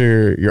 make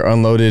sure you're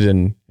unloaded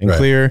and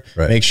clear.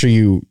 Right. Make sure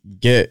you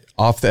get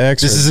off the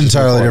X. This is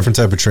entirely different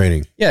type of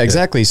training. Yeah,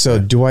 exactly. So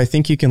do I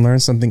think you can learn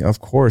something? Of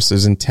course.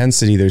 There's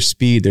intensity, there's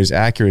speed, there's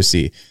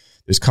accuracy,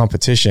 there's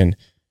competition.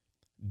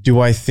 Do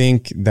I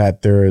think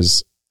that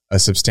there's a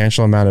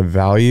substantial amount of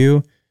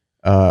value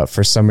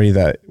for somebody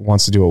that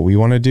wants to do what we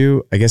want to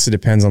do? I guess it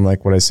depends on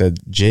like what I said.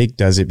 Jake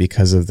does it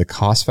because of the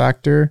cost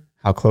factor,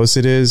 how close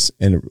it is,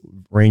 and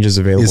ranges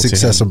available to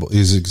him.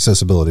 His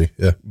accessibility.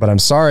 Yeah. But I'm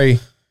sorry.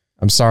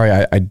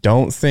 I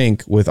don't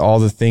think with all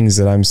the things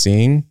that I'm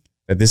seeing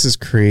that this is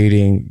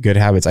creating good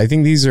habits. I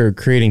think these are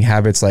creating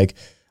habits. Like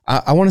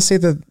I want to say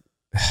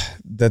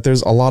that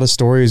there's a lot of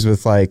stories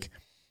with like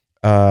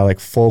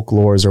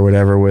folklores or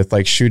whatever with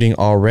like shooting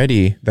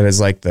already, that is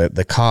like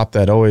the cop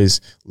that always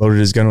loaded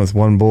his gun with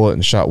one bullet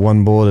and shot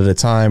one bullet at a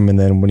time. And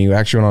then when he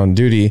actually went on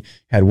duty,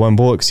 had one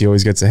bullet because he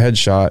always gets a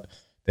headshot.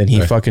 Then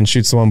he fucking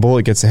shoots the one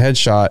bullet, gets a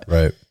headshot.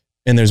 Right.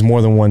 And there's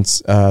more than one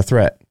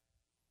threat.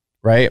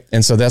 Right.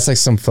 And so that's like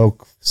some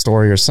folk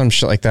story or some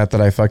shit like that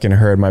I fucking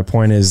heard. My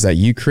point is that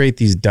you create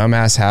these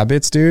dumbass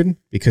habits, dude,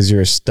 because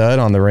you're a stud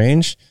on the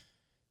range.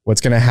 What's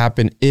going to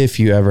happen if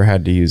you ever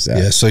had to use that?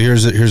 Yeah. So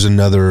here's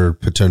another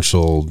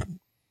potential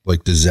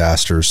like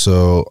disaster.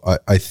 So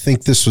I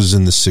think this was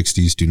in the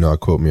 60s. Do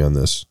not quote me on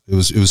this. It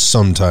was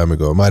some time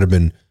ago. It might have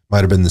been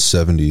the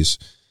 70s.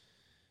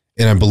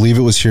 And I believe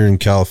it was here in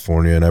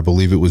California, and I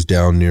believe it was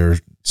down near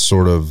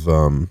sort of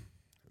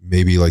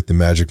maybe like the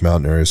Magic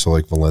Mountain area. So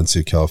like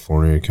Valencia,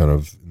 California, kind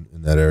of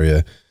in that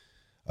area.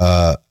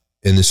 And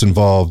this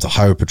involved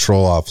highway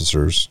patrol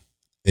officers,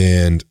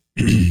 and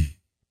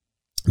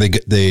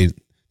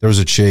there was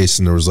a chase,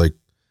 and there was like,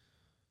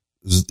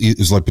 it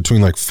was like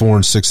between like 4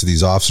 and 6 of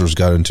these officers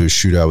got into a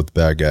shootout with the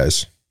bad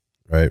guys.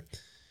 Right.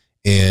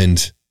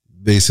 And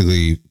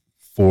basically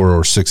 4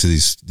 or 6 of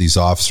these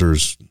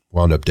officers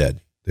wound up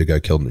dead. They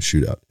got killed in a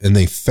shootout. And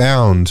they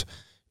found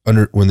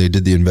when they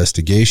did the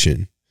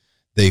investigation,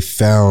 they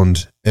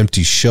found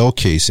empty shell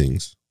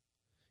casings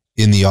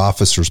in the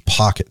officers'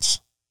 pockets.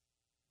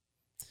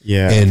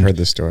 Yeah. I've heard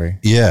this story.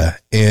 Yeah.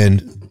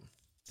 And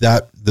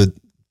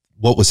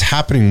what was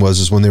happening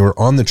was when they were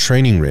on the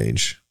training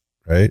range,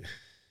 right,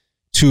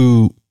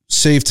 to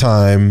save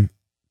time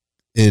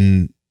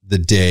in the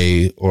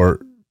day, or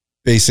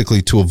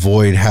basically to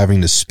avoid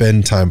having to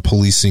spend time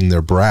policing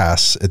their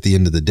brass at the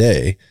end of the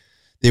day,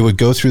 they would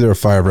go through their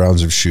 5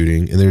 rounds of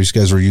shooting, and these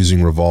guys were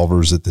using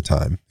revolvers at the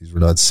time. These were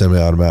not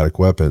semi-automatic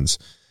weapons.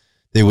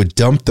 They would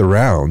dump the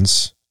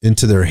rounds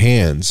into their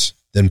hands,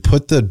 then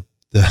put the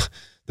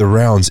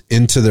rounds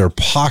into their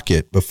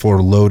pocket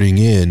before loading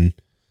in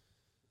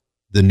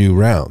the new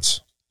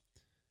rounds.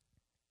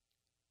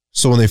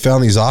 So when they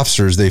found these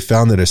officers, they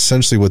found that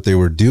essentially what they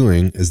were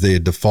doing is they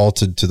had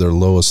defaulted to their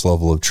lowest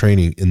level of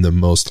training in the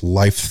most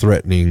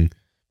life-threatening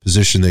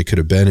position they could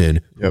have been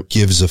in. Yep.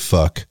 Gives a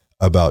fuck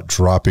about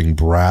dropping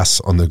brass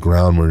on the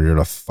ground when you're in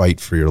a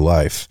fight for your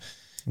life.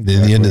 Exactly.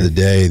 And at the end of the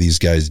day, these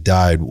guys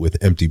died with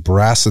empty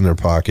brass in their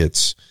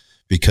pockets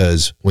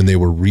because when they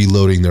were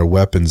reloading their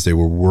weapons, they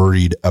were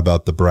worried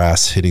about the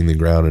brass hitting the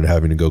ground and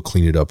having to go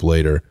clean it up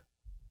later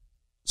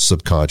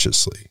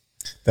subconsciously.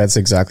 That's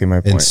exactly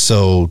my point. And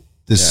so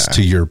this,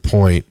 to your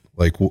point,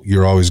 Like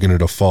you're always going to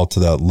default to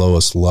that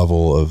lowest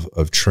level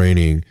of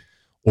training,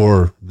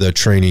 or the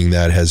training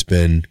that has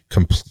been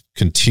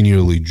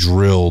continually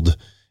drilled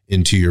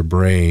into your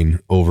brain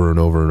over and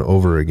over and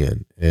over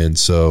again. And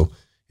so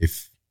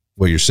if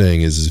what you're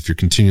saying is if you're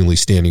continually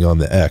standing on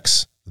the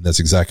X, then that's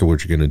exactly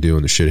what you're going to do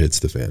when the shit hits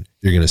the fan.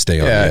 You're going to stay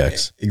on the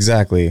X.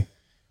 Exactly.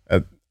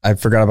 I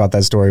forgot about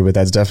that story, but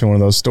that's definitely one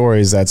of those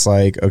stories that's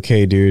like,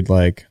 okay, dude,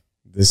 like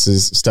this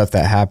is stuff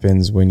that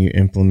happens when you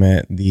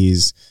implement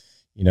these,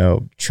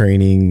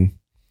 training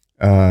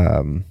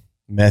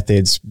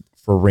methods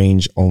for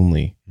range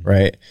only,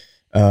 right?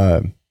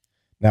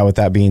 Now, with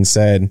that being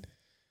said,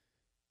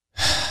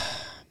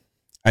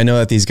 I know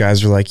that these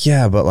guys are like,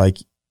 yeah, but like,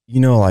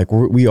 like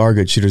we are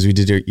good shooters. We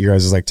did your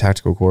guys' like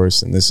tactical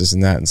course and this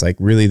and that. And it's like,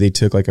 really, they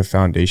took like a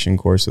foundation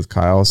course with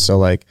Kyle. So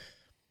like,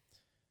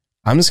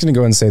 I'm just going to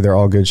go and say they're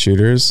all good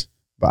shooters,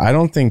 but I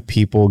don't think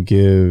people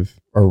give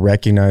or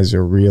recognize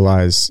or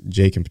realize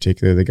Jake in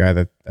particular, the guy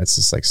that's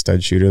this like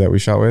stud shooter that we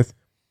shot with.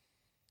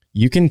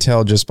 You can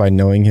tell just by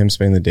knowing him,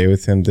 spending the day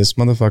with him, this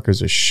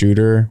motherfucker's a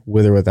shooter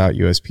with or without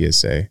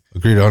USPSA.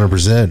 Agreed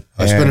 100%.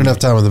 I spent enough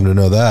time with him to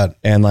know that.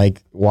 And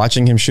like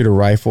watching him shoot a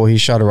rifle, he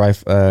shot a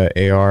rifle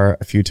AR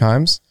a few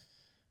times,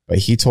 but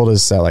he told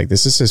us that like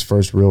this is his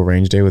first real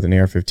range day with an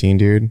AR-15,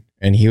 dude.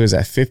 And he was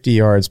at 50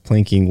 yards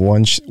plinking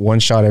one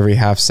shot every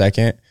half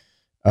second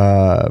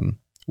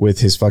with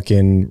his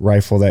fucking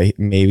rifle that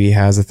maybe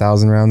has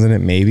 1,000 rounds in it,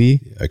 maybe.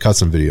 Yeah, I caught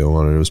some video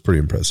on it. It was pretty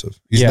impressive.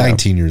 He's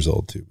 19 years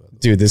old too.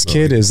 Dude, this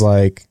kid is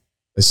like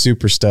a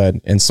super stud.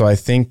 And so I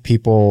think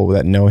people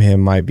that know him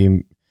might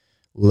be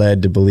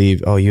led to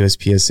believe, oh,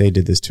 USPSA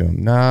did this to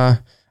him. Nah,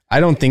 I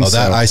don't think so.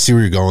 I see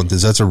where you're going with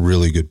this. That's a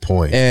really good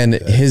point. And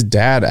his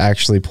dad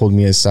actually pulled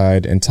me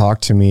aside and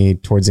talked to me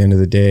towards the end of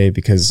the day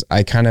because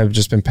I kind of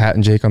just been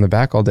patting Jake on the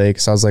back all day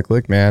because I was like,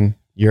 look, man,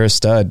 you're a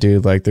stud,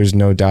 dude. Like, there's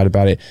no doubt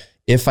about it.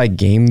 If I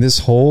game this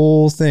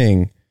whole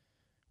thing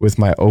with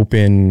my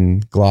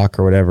open Glock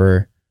or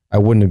whatever, I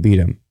wouldn't have beat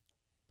him.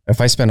 If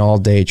I spent all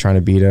day trying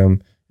to beat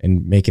him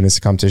and making this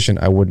a competition,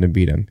 I wouldn't have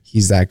beat him.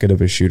 He's that good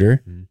of a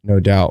shooter, no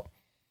doubt.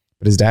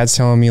 But his dad's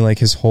telling me like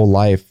his whole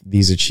life,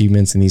 these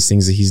achievements and these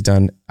things that he's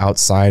done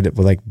outside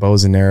with like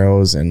bows and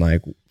arrows and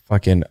like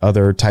fucking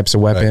other types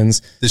of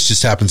weapons. Right. This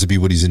just happens to be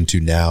what he's into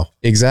now.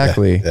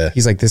 Exactly. Yeah.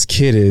 He's like, this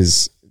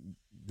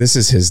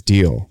is his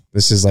deal.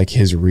 This is like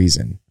his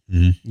reason.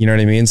 Mm-hmm. You know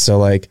what I mean? So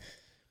like,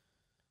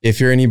 if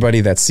you're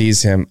anybody that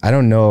sees him, I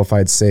don't know if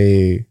I'd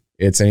say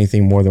it's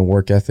anything more than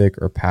work ethic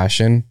or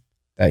passion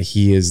that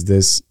he is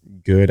this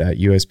good at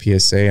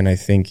USPSA. And I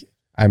think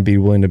I'd be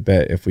willing to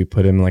bet if we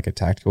put him in like a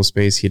tactical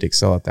space, he'd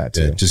excel at that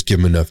too. Yeah, just give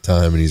him enough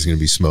time and he's going to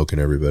be smoking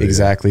everybody.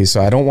 Exactly. So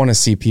I don't want to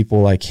see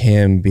people like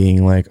him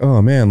being like,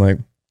 oh man, like,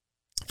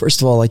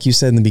 first of all, like you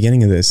said in the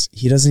beginning of this,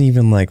 he doesn't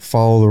even like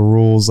follow the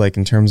rules, like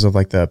in terms of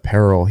like the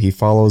apparel. He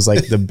follows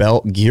like the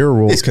belt gear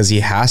rules because he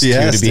has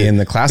to be in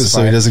the classified.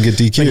 So he doesn't get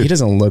DQ'd. But he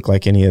doesn't look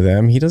like any of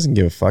them. He doesn't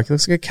give a fuck. He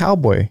looks like a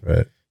cowboy.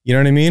 Right. You know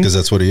what I mean? Because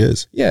that's what he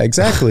is. Yeah,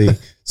 exactly.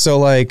 So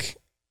like,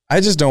 I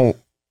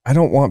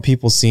don't want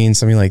people seeing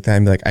something like that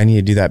and be like, I need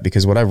to do that,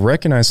 because what I've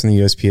recognized from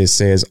the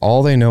USPSA is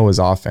all they know is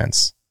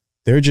offense.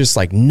 They're just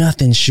like,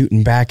 nothing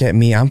shooting back at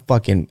me. I'm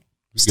fucking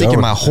sticking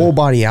my whole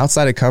body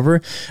outside of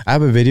cover. I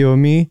have a video of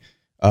me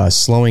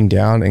slowing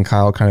down, and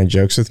Kyle kind of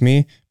jokes with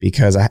me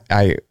because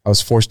I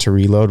was forced to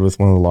reload with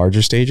one of the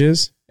larger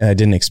stages and I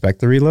didn't expect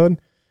the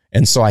reload.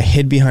 And so I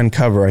hid behind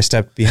cover. I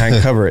stepped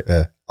behind cover.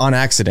 Yeah. On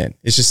accident.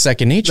 It's just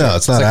second nature. No,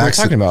 it's not like accident.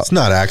 We're talking about. It's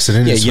not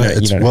accident. Yeah,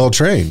 it's well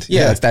trained.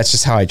 Yeah, that's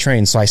just how I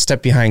train. So I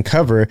stepped behind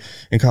cover,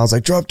 and Kyle's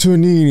like, drop to a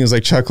knee, and he was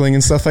like chuckling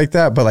and stuff like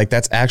that. But like,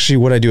 that's actually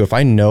what I do. If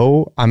I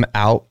know I'm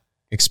out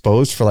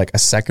exposed for like a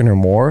second or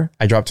more,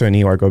 I drop to a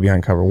knee or I go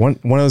behind cover. One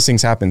of those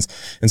things happens.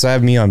 And so I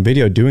have me on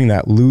video doing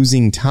that,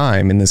 losing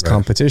time in this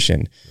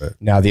competition. Right.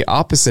 Now the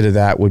opposite of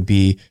that would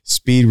be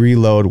speed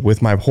reload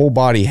with my whole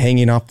body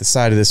hanging off the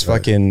side of this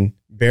fucking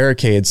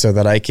barricade so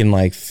that I can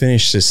like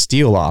finish this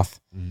steal off.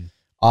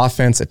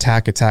 Offense,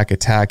 attack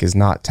is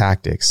not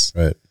tactics.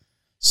 Right.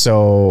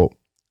 So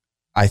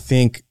I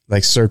think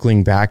like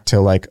circling back to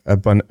like a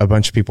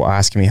bunch of people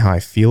asking me how I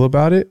feel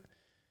about it.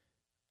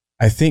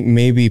 I think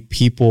maybe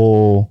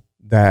people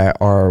that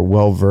are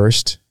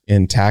well-versed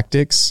in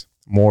tactics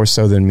more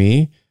so than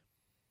me,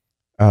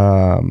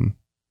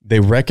 they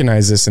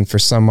recognize this. And for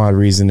some odd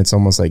reason, it's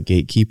almost like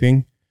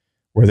gatekeeping,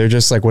 where they're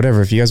just like,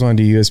 whatever, if you guys want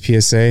to do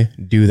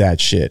USPSA, do that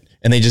shit.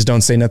 And they just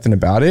don't say nothing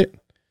about it.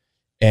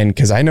 And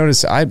cause I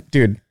noticed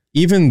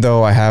even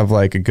though I have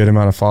like a good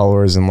amount of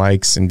followers and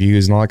likes and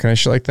views and all that kind of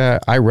shit like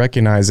that, I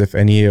recognize if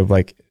any of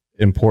like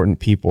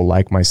important people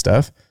like my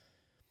stuff.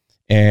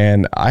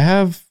 And I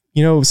have,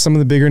 some of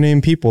the bigger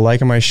name people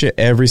liking my shit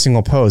every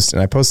single post.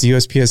 And I post the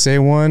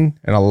USPSA one,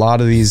 and a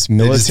lot of these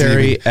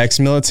military,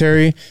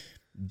 ex-military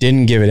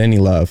didn't give it any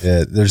love.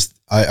 Yeah.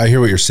 I hear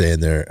what you're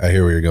saying there. I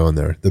hear where you're going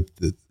there.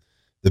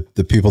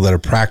 The people that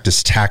have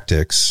practiced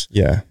tactics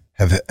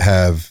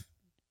have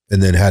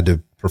and then had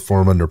to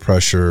perform under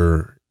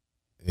pressure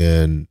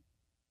and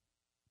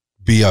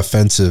be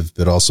offensive,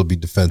 but also be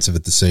defensive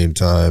at the same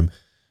time.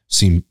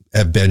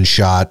 have been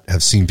shot,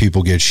 have seen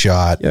people get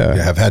shot,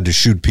 have had to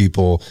shoot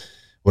people,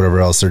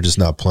 whatever else. They're just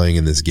not playing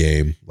in this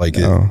game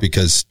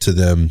because to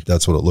them,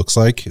 that's what it looks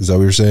like. Is that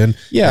what you're saying?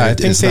 Yeah, I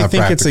think they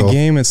think it's a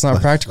game. It's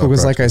not practical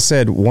because, like I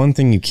said, one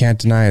thing you can't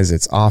deny is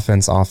it's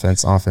offense,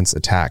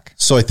 attack.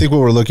 So I think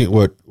what we're looking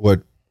at,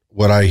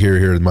 what I hear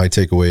here, my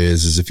takeaway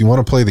is if you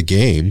want to play the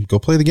game, go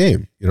play the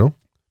game,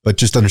 but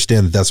just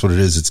understand that that's what it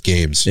is. It's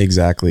games.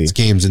 Exactly. It's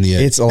games in the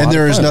end. And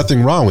there is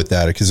nothing wrong with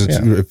that because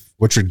if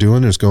what you're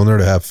doing is going there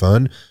to have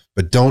fun,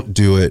 but don't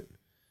do it.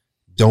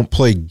 Don't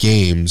play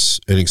games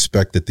and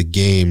expect that the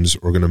games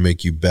are going to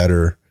make you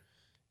better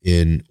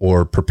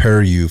or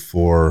prepare you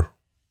for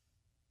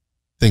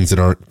things that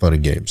aren't fun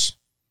in games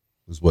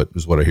is what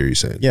I hear you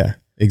saying. Yeah,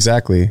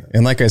 exactly.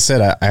 And like I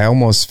said, I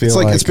almost feel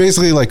it's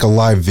basically like a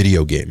live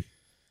video game.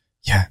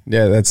 Yeah,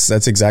 that's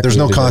exactly. There's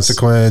no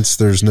consequence.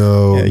 There's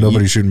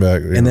nobody shooting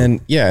back. And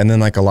then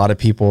like a lot of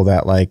people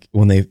that like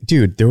when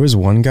there was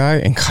one guy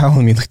and Kyle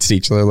and me looked at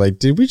each other like,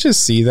 did we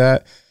just see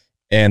that?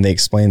 And they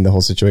explained the whole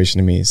situation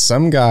to me.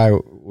 Some guy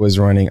was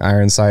running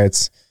iron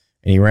sights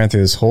and he ran through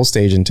this whole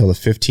stage until the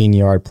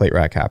 15-yard plate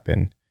rack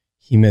happened.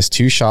 He missed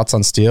 2 shots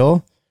on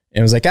steel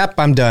and was like,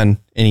 I'm done.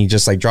 And he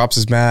just like drops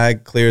his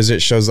mag, clears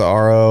it, shows the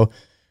RO.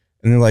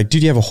 And they're like,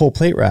 dude, you have a whole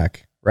plate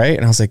rack, right?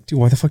 And I was like, dude,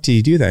 why the fuck did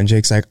you do that? And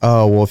Jake's like,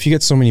 oh, well, if you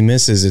get so many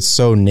misses, it's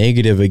so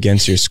negative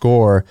against your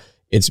score.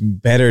 It's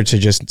better to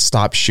just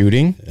stop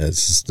shooting.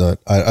 It's just not,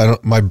 I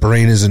don't, my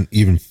brain isn't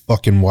even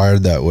fucking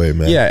wired that way,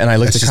 man. Yeah. And I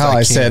looked at Kyle,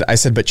 I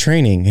said, but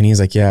training. And he's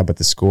like, yeah, but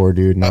the score,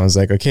 dude. And I was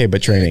like, okay,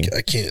 but training.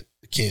 I can't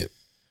do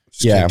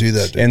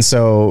that, dude. And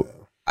so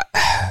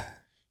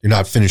you're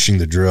not finishing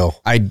the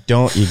drill. I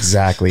don't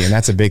exactly. And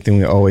that's a big thing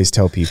we always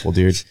tell people,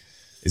 dude,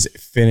 is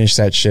finish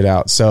that shit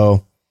out.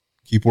 So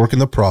keep working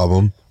the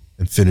problem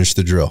and finish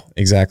the drill.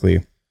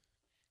 Exactly.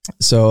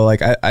 So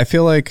like, I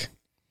feel like,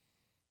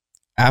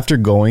 after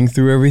going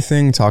through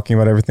everything, talking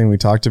about everything we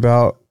talked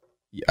about,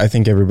 I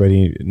think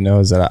everybody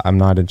knows that I'm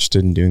not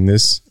interested in doing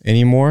this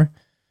anymore.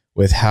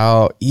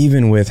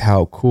 Even with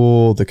how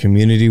cool the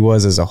community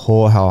was as a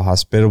whole, how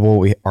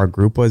hospitable our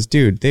group was,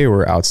 dude, they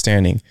were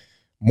outstanding.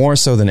 More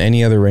so than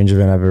any other range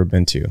event I've ever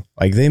been to.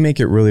 Like they make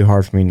it really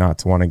hard for me not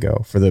to want to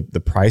go for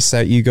the price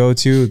that you go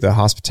to, the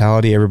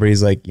hospitality.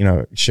 Everybody's like,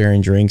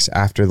 sharing drinks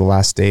after the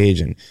last stage.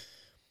 And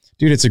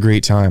dude, it's a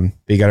great time.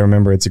 But you got to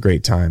remember it's a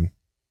great time.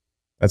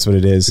 That's what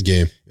it is. It's a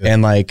game. Yeah.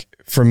 And like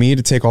for me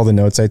to take all the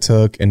notes I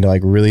took and to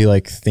like really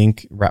like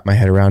wrap my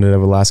head around it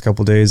over the last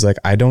couple of days, like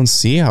I don't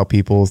see how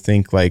people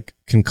think like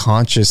can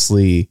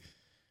consciously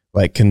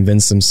like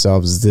convince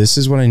themselves this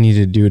is what I need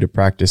to do to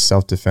practice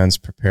self-defense,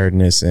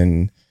 preparedness,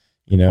 and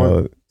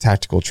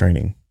tactical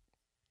training.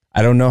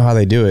 I don't know how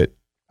they do it.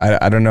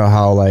 I don't know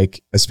how,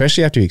 like,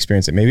 especially after you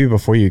experience it, maybe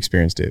before you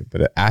experienced it,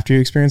 but after you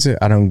experience it,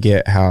 I don't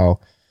get how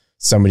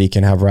somebody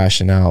can have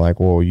rationale like,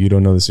 well, you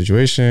don't know the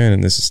situation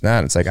and this is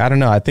that. It's like, I don't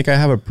know. I think I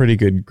have a pretty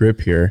good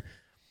grip here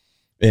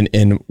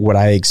in what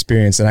I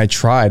experienced. And I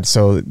tried.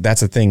 So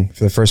that's the thing.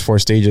 For the first 4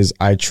 stages,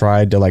 I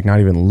tried to like not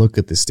even look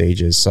at the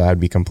stages. So I'd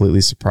be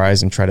completely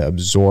surprised and try to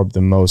absorb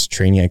the most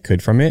training I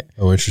could from it.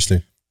 Oh,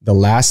 interesting. The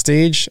last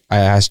stage, I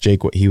asked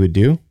Jake what he would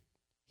do.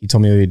 He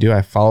told me what he'd do.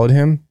 I followed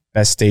him.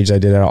 Best stage I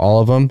did out of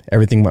all of them.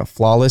 Everything went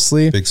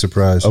flawlessly. Big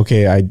surprise.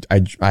 Okay.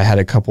 I had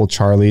a couple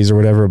Charlies or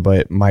whatever,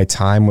 but my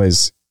time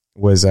was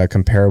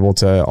comparable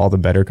to all the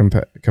better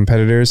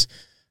competitors.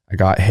 I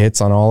got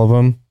hits on all of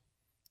them.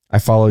 I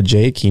followed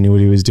Jake. He knew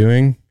what he was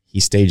doing. He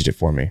staged it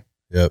for me.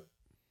 Yep.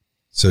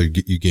 So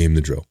you game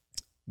the drill.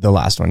 The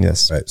last one,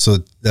 yes. Right. So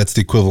that's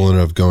the equivalent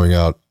of going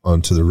out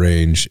onto the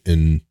range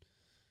and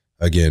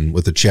again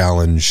with a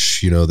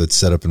challenge, that's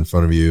set up in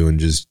front of you and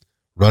just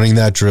running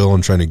that drill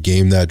and trying to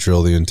game that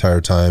drill the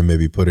entire time.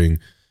 Maybe putting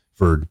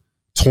for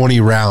 20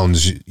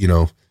 rounds,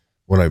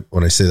 when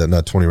I say that,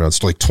 not 20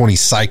 rounds, like 20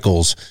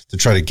 cycles to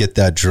try to get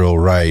that drill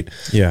right.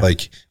 Yeah.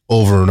 Like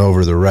over and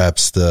over the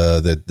reps,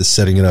 the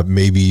setting it up,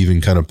 maybe even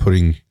kind of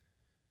putting,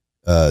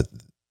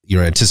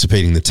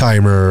 anticipating the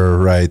timer,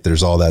 right?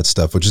 There's all that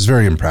stuff, which is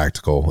very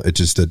impractical. It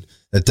just,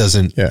 it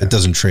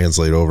doesn't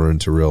translate over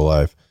into real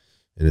life.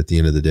 And at the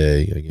end of the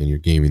day, again, you're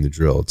gaming the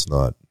drill. It's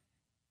not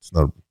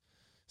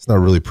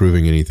really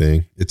proving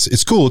anything.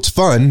 It's cool. It's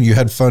fun. You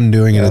had fun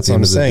doing it. That's what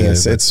I'm saying.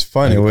 It's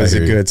fun. It was a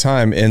good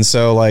time. And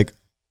so like,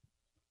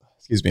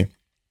 excuse me.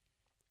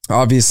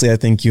 Obviously, I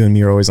think you and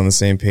me are always on the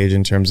same page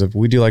in terms of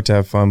we do like to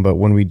have fun, but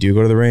when we do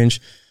go to the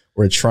range,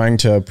 we're trying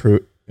to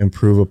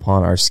improve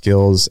upon our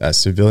skills as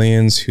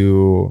civilians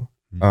who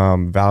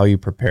value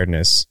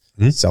preparedness,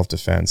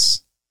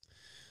 self-defense.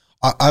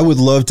 I would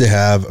love to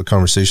have a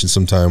conversation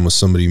sometime with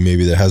somebody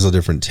maybe that has a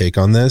different take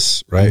on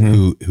this, right?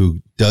 Mm-hmm.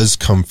 Who does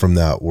come from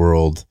that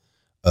world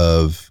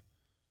of,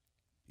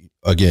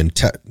 again,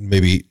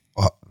 maybe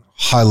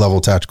high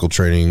level tactical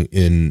training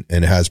and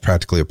has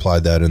practically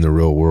applied that in the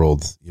real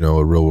world,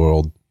 a real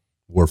world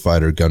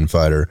warfighter,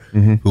 gunfighter,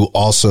 who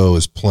also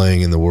is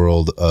playing in the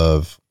world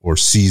of, or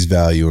sees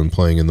value in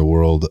playing in the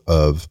world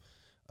of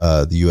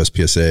the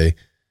USPSA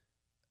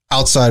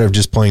outside of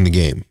just playing the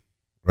game,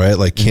 right?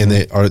 Like, can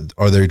they,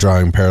 are they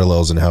drawing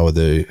parallels, and how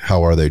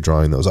are they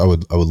drawing those? I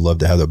would love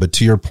to have that. But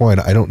to your point,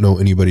 I don't know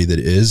anybody that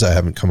is. I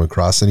haven't come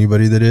across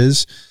anybody that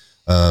is.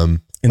 But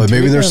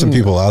maybe there's some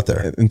people out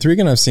there. In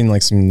 3GUN, I've seen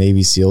like some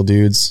Navy SEAL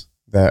dudes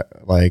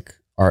that like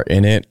are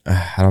in it.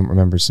 I don't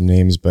remember some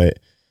names, but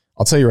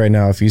I'll tell you right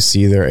now, if you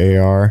see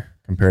their AR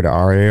compared to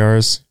our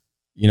ARs,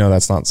 you know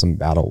that's not some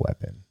battle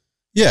weapon.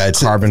 Yeah,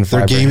 it's carbon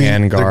fiber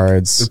hand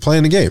guards. They're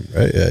playing the game,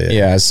 right?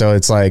 Yeah. So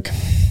it's like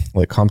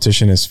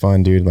competition is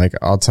fun, dude. Like,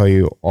 I'll tell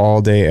you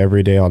all day,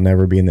 every day, I'll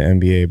never be in the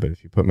NBA, but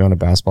if you put me on a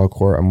basketball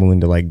court, I'm willing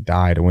to like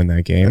die to win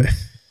that game. Right.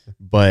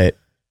 But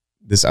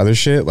this other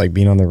shit, like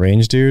being on the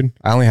range, dude,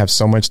 I only have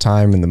so much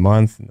time in the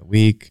month, in the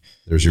week,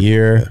 there's your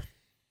year. Yeah.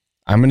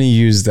 I'm going to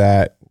use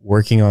that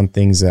working on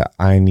things that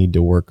I need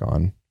to work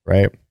on,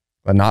 right?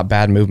 But not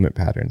bad movement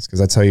patterns.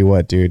 Because I tell you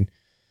what, dude,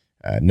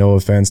 no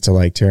offense to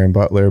like Taron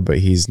Butler, but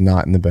he's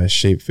not in the best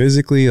shape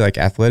physically, like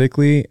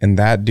athletically. And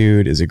that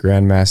dude is a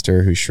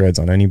grandmaster who shreds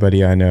on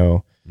anybody I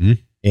know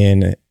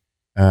in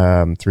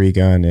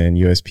 3GUN and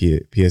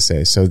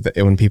USPSA. So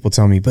when people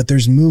tell me, but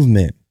there's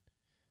movement,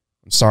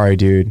 I'm sorry,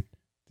 dude.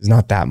 There's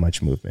not that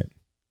much movement.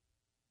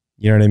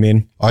 You know what I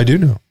mean? I do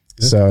know.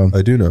 Yeah, so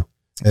I do know.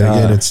 And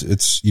again,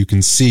 it's you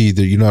can see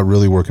that you're not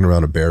really working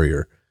around a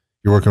barrier.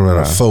 You're working around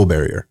a faux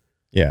barrier.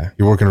 Yeah.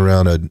 You're working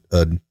around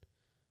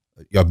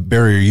a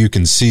barrier you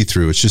can see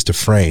through. It's just a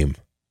frame,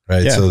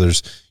 right? Yeah. So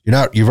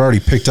you've already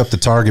picked up the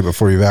target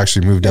before you've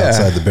actually moved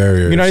outside the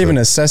barrier. You're not even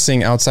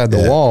assessing outside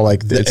the wall.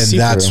 Like,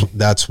 and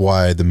that's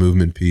why the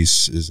movement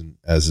piece isn't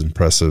as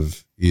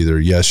impressive either.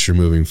 Yes, you're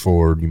moving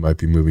forward. You might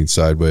be moving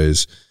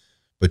sideways,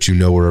 but you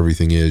know where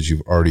everything is.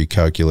 You've already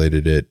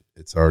calculated it.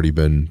 It's already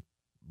been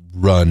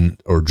run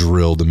or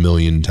drilled a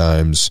million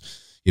times,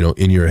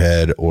 in your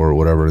head or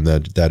whatever. And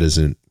that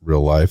isn't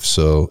real life.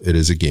 So it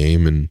is a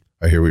game. And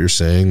I hear what you're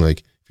saying.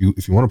 Like,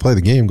 if you want to play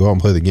the game, go out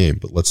and play the game,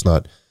 but let's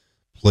not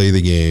play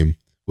the game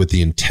with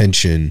the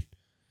intention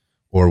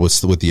or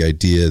with the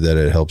idea that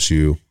it helps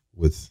you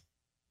with,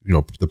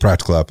 the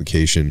practical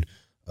application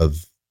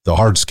of the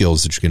hard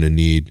skills that you're going to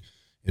need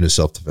in a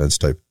self-defense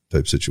type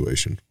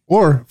situation.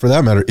 Or for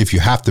that matter, if you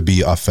have to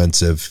be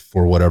offensive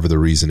for whatever the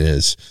reason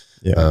is,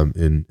 in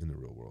the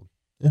real world.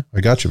 Yeah,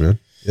 I got you, man.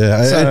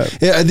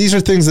 Yeah, these are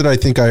things that I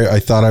think I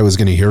thought I was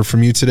going to hear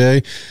from you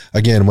today.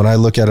 Again, when I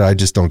look at it, I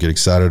just don't get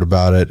excited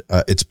about it.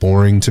 It's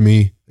boring to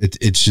me.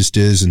 It just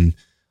is. And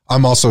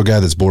I'm also a guy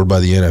that's bored by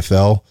the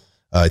NFL.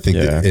 I think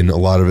that in a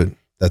lot of it,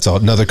 that's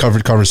another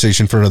covered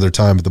conversation for another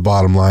time. But the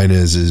bottom line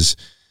is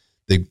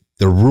the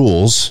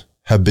rules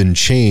have been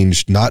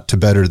changed not to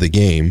better the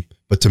game,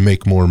 but to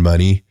make more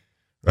money,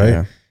 right?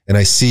 Yeah. And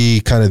I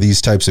see kind of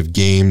these types of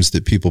games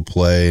that people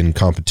play in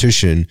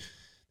competition.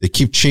 They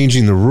keep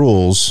changing the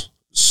rules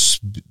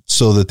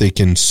so that they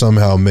can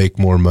somehow make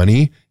more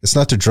money. It's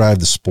not to drive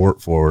the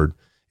sport forward.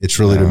 It's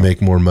really to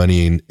make more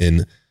money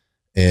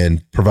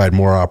and provide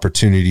more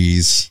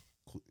opportunities,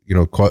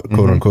 quote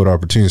unquote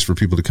opportunities for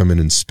people to come in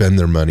and spend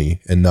their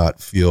money and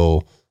not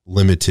feel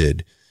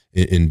limited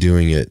in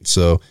doing it.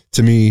 So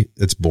to me,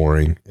 it's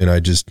boring, and I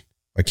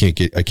can't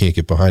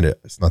get behind it.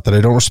 It's not that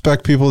I don't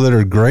respect people that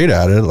are great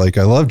at it. Like,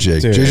 I love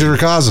Jake. Jake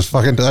Rakas is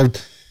fucking.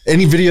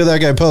 Any video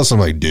that guy posts, I'm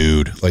like,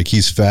 dude, like,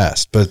 he's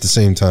fast. But at the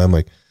same time,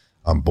 like,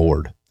 I'm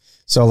bored.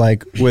 So,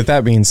 like, with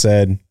that being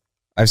said,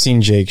 I've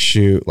seen Jake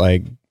shoot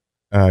like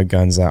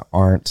guns that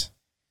aren't,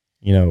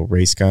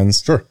 race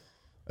guns. Sure.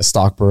 A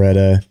stock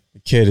Beretta. The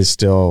kid is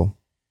still,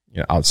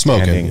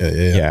 outstanding. Smoking.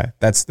 Yeah.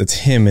 That's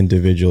him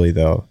individually,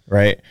 though,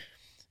 right?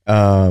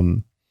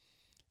 And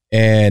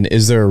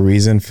is there a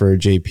reason for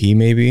JP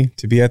maybe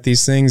to be at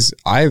these things?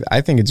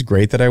 I think it's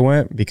great that I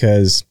went,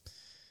 because,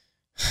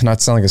 not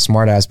to sound like a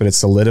smart ass, but it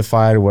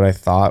solidified what I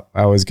thought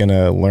I was going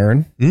to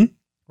learn.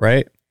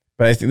 Right.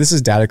 But I think this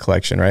is data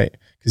collection, right?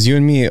 Because you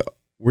and me,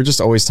 we're just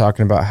always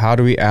talking about how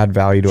do we add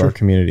value to our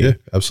community. Yeah,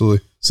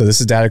 absolutely. So this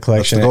is data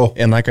collection. That's the goal.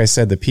 And like I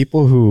said, the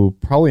people who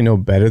probably know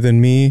better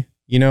than me,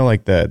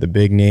 like the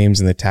big names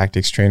and the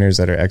tactics trainers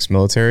that are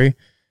ex-military,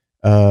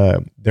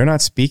 they're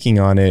not speaking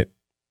on it.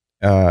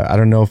 I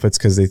don't know if it's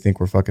because they think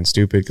we're fucking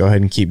stupid. Go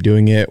ahead and keep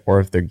doing it, or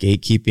if they're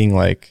gatekeeping.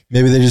 Like,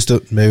 maybe they just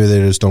don't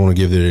want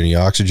to give it any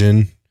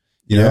oxygen,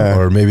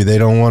 or maybe they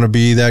don't want to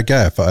be that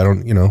guy. If I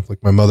don't,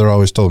 like my mother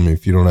always told me,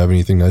 if you don't have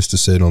anything nice to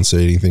say, don't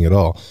say anything at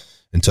all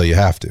until you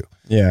have to.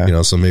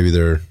 Yeah. So maybe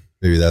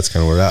that's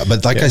kind of where we're at.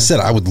 But like I said,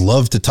 I would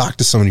love to talk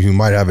to somebody who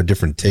might have a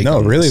different take. No,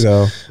 on really this.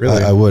 though.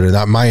 Really. I would.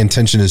 And my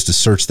intention is to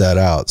search that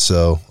out.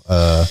 So,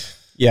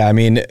 yeah, I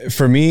mean,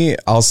 for me,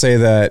 I'll say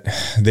that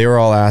they were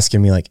all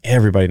asking me, like,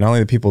 everybody, not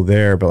only the people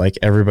there, but like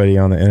everybody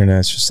on the internet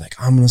is just like,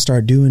 I'm going to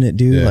start doing it,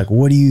 dude. Yeah. Like,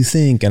 what do you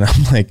think? And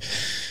I'm like,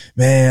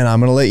 man, I'm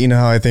going to let you know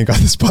how I think on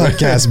this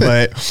podcast.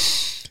 But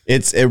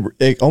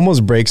it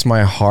almost breaks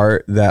my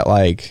heart that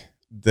like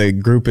the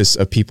group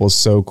of people is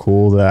so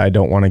cool that I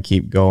don't want to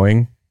keep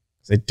going.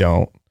 They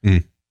don't.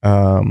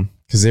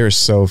 Because they were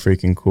so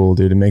freaking cool,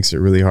 dude. It makes it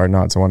really hard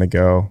not to want to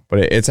go. But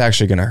it's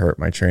actually going to hurt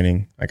my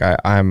training. Like,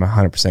 I'm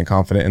 100%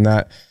 confident in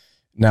that.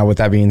 Now, with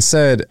that being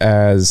said,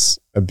 as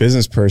a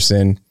business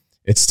person,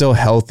 it's still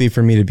healthy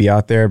for me to be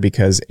out there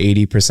because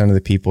 80% of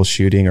the people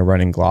shooting are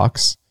running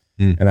Glocks,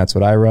 and that's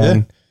what I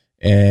run.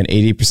 And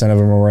 80% of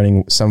them are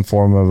running some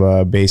form of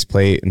a base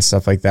plate and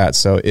stuff like that.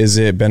 So is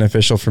it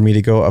beneficial for me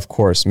to go? Of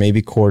course,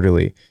 maybe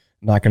quarterly.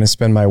 I'm not going to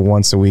spend my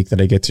once a week that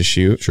I get to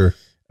shoot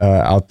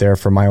out there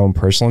for my own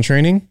personal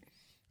training.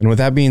 And with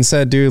that being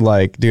said, dude,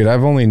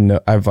 I've known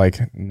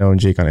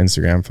Jake on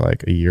Instagram for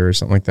like a year or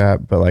something like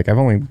that. But like, I've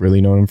only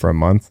really known him for a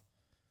month,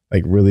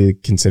 like really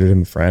considered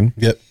him a friend.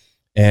 Yep.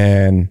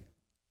 And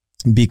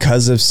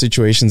because of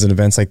situations and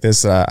events like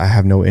this, I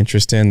have no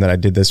interest in, that I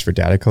did this for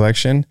data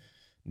collection.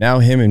 Now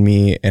him and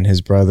me and his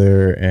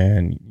brother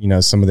and, you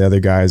know, some of the other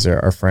guys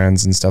are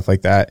friends and stuff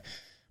like that.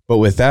 But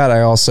with that,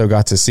 I also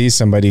got to see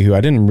somebody who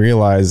I didn't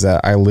realize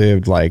that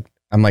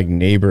I'm like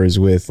neighbors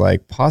with,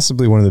 like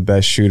possibly one of the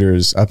best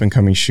shooters, up and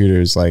coming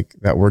shooters, like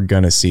that we're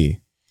going to see.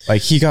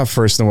 Like he got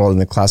first in the world in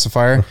the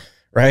classifier.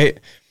 Right.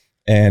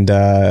 And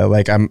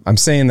like, I'm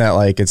saying that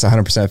like it's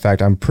 100%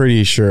 fact. I'm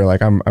pretty sure,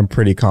 like I'm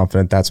pretty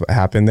confident that's what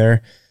happened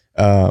there.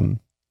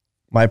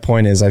 My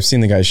point is, I've seen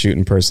the guy shoot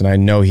in person. I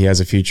know he has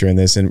a future in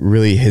this, and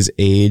really his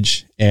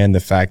age and the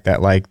fact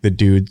that like the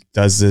dude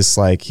does this,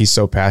 like he's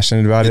so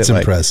passionate about it. It's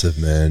impressive,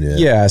 man. Yeah.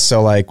 Yeah.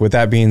 So like with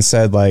that being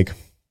said, like,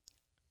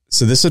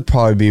 so this would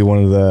probably be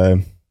one of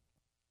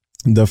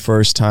the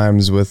first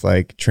times with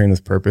like Train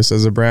with Purpose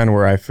as a brand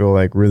where I feel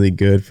like really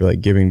good for like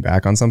giving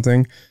back on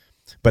something.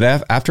 But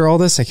after all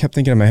this, I kept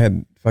thinking in my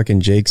head,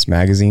 fucking Jake's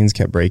magazines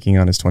kept breaking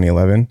on his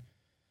 2011.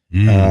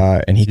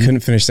 And he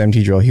couldn't finish the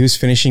MT drill. He was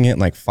finishing it in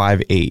like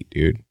 5.8,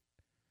 dude.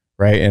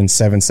 Right. And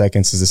 7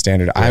 seconds is the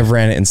standard. Right. I've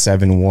ran it in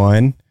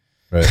 7.1.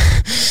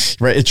 Right.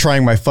 Right.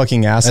 Trying my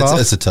fucking ass off.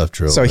 That's a tough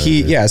drill. So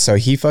so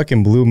he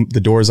fucking blew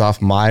the doors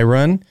off my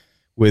run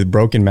with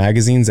broken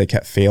magazines that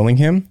kept failing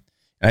him.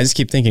 And I just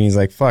keep thinking, he's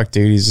like, fuck,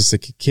 dude, he's just a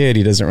kid.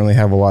 He doesn't really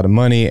have a lot of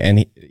money.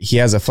 And he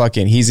has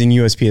he's in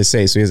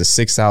USPSA. So he has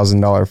a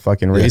 $6,000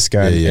 fucking race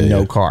gun and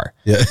no car.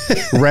 Yeah.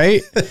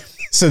 Right.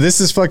 So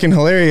this is fucking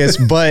hilarious,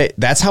 but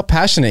that's how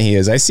passionate he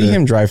is. I see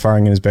him dry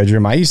firing in his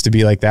bedroom. I used to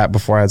be like that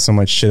before I had so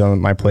much shit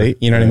on my plate.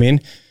 You know what I mean?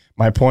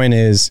 My point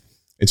is,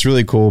 it's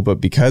really cool,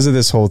 but because of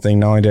this whole thing,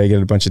 not only did I get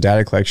a bunch of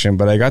data collection,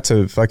 but I got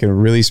to fucking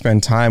really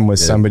spend time with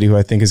somebody who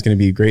I think is going to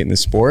be great in the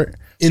sport.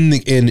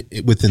 Within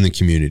the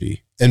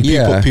community. And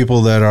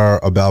people that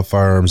are about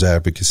firearms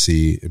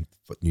advocacy, and,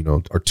 you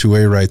know, our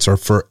 2A rights are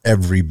for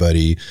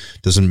everybody.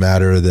 Doesn't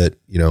matter that,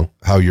 you know,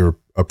 how you're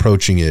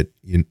approaching it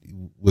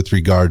with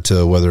regard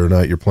to whether or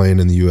not you're playing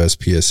in the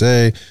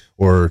USPSA,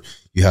 or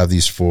you have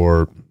these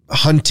for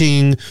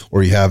hunting,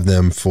 or you have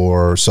them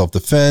for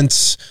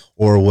self-defense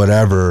or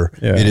whatever.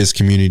 It is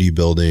community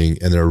building,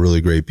 and there are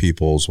really great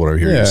people is what I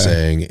hear you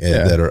saying,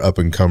 and that are up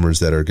and comers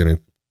that are going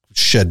to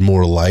shed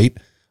more light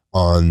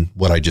on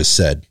what I just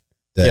said,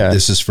 that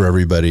this is for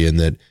everybody, and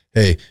that,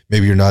 hey,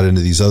 maybe you're not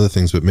into these other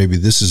things, but maybe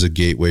this is a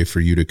gateway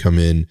for you to come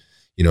in,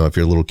 you know, if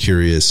you're a little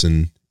curious,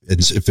 and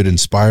if it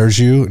inspires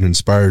you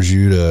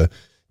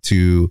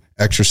to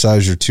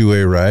exercise your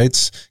 2A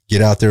rights,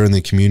 get out there in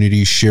the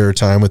community, share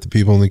time with the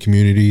people in the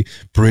community,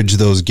 bridge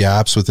those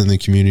gaps within the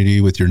community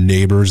with your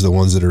neighbors, the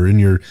ones that are in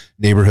your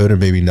neighborhood and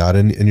maybe not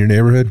in your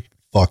neighborhood,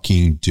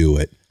 fucking do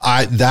it.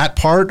 That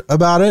part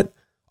about it,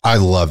 I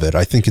love it.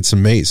 I think it's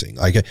amazing.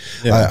 I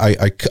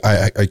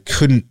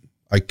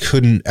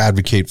couldn't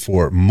advocate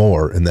for it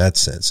more in that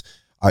sense.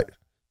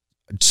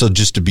 So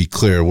just to be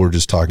clear, we're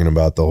just talking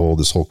about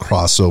this whole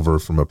crossover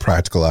from a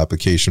practical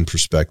application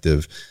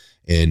perspective,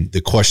 and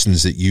the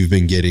questions that you've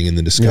been getting and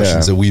the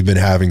discussions that we've been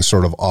having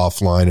sort of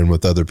offline and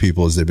with other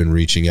people as they've been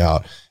reaching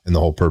out, and the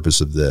whole purpose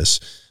of this,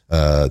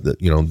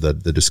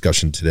 the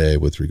discussion today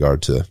with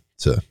regard to,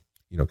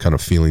 you know, kind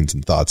of feelings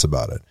and thoughts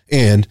about it.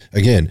 And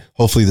again,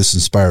 hopefully this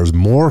inspires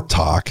more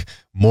talk,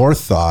 more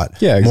thought,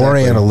 more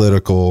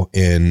analytical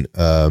and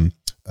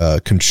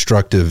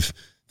constructive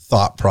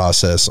thought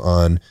process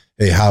on,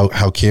 hey,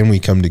 how can we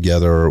come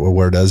together, or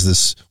where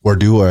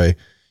do I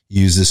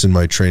use this in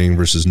my training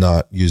versus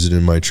not use it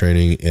in my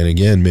training? And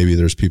again, maybe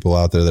there's people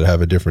out there that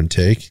have a different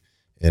take,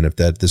 and if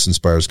this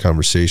inspires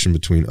conversation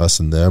between us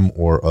and them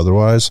or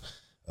otherwise,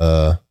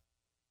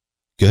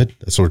 good.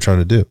 That's what we're trying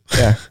to do.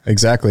 Yeah,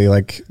 exactly.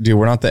 Like, dude,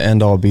 we're not the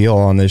end all be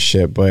all on this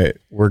shit, but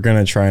we're going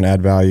to try and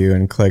add value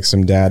and collect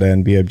some data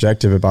and be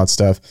objective about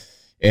stuff.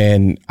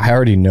 And I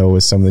already know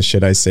with some of the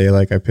shit I say,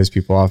 like I piss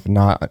people off,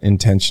 not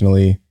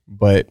intentionally,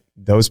 but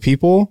those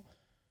people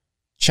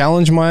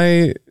challenge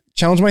my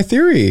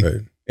theory.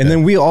 Right. And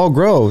then we all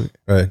grow.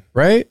 Right.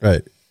 Right.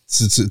 Right.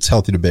 It's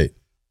healthy debate.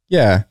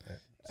 Yeah.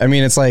 I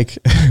mean, it's like,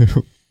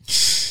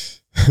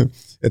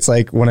 it's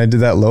like when I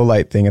did that low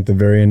light thing at the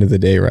very end of the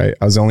day, right?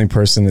 I was the only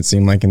person that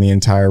seemed like in the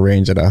entire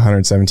range at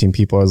 117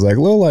 people. I was like,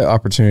 low light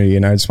opportunity,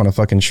 and I just want to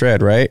fucking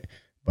shred, right?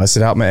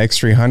 Busted out my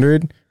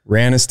X300,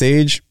 ran a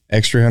stage.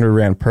 X300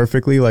 ran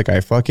perfectly like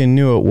I fucking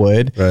knew it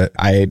would. Right.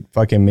 I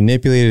fucking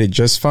manipulated it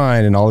just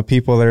fine. And all the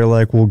people that are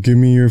like, well, give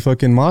me your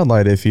fucking mod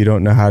light if you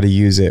don't know how to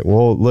use it.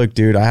 Well, look,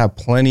 dude, I have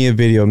plenty of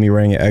video of me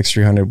running an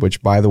X300,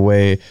 which, by the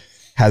way,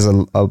 has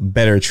a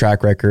better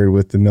track record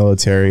with the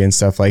military and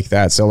stuff like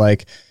that. So,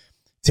 like,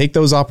 take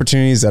those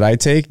opportunities that I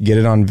take, get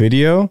it on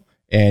video,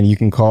 and you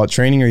can call it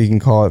training or you can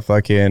call it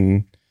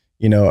fucking,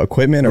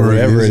 equipment or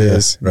whatever it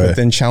is. Right. But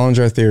then challenge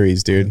our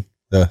theories, dude.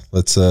 Yeah,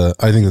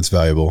 I think that's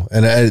valuable.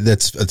 And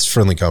that's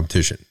friendly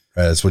competition.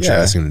 Right, that's what you're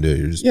asking to do.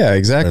 You're just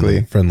exactly.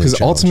 Because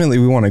ultimately,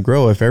 we want to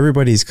grow. If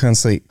everybody's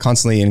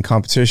constantly in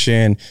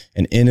competition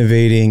and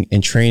innovating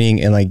and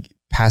training and like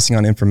passing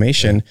on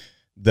information,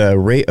 the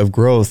rate of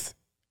growth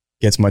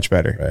gets much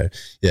better. Right.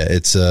 Yeah,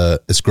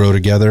 it's grow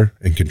together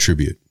and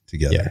contribute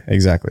together. Yeah,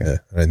 exactly. Yeah,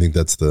 and I think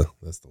that's the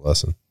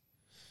lesson,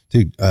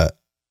 dude. That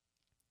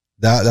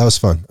was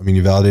fun. I mean,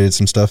 you validated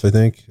some stuff. I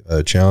think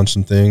challenged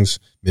some things.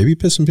 Maybe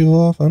pissed some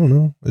people off. I don't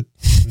know.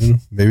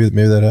 Maybe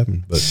that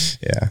happened. But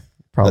yeah.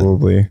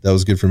 Probably. That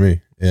was good for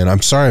me. And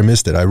I'm sorry I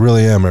missed it. I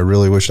really am. I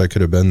really wish I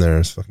could have been there.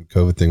 This fucking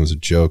COVID thing was a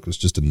joke. It was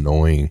just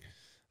annoying.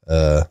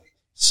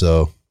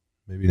 So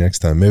maybe next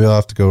time. Maybe I'll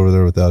have to go over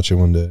there without you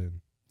one day.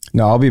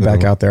 No, I'll be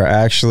back out there. I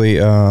actually,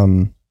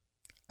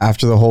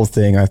 after the whole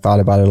thing, I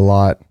thought about it a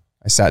lot.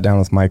 I sat down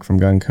with Mike from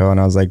Gun Co. and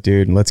I was like,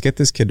 dude, let's get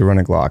this kid to run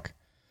a Glock.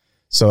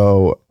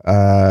 So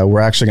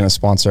we're actually going to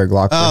sponsor a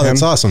Glock for him. Oh,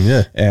 that's awesome.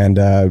 Yeah. And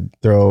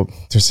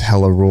there's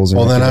hella rules.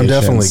 Well, then I'm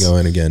definitely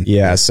going again.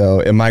 Yeah.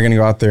 So am I going to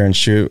go out there and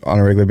shoot on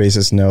a regular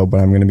basis? No, but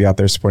I'm going to be out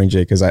there supporting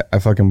Jake because I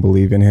fucking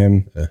believe in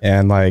him. Yeah.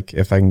 And like,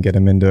 if I can get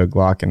him into a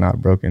Glock and not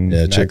broken.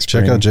 Yeah.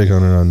 Check out Jake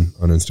Hunter on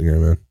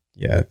Instagram, man.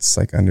 Yeah. It's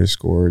like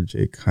 _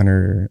 Jake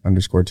Hunter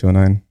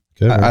 _209.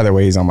 Okay. Either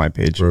way, he's on my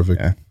page. Perfect.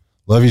 Yeah.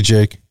 Love you,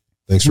 Jake.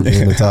 Thanks for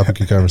being the topic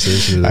of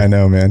conversation today. I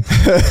know, man.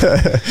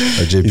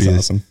 JP, he's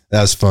awesome.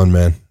 That was fun,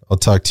 man. I'll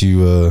talk to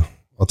you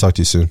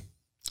soon.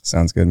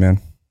 Sounds good,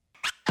 man.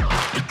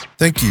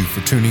 Thank you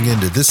for tuning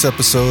into this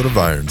episode of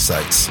Iron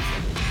Sights.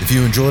 If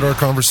you enjoyed our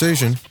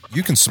conversation,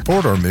 you can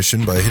support our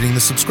mission by hitting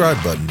the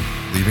subscribe button,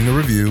 leaving a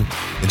review,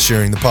 and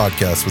sharing the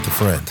podcast with a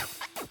friend.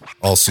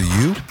 I'll see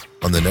you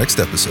on the next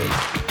episode.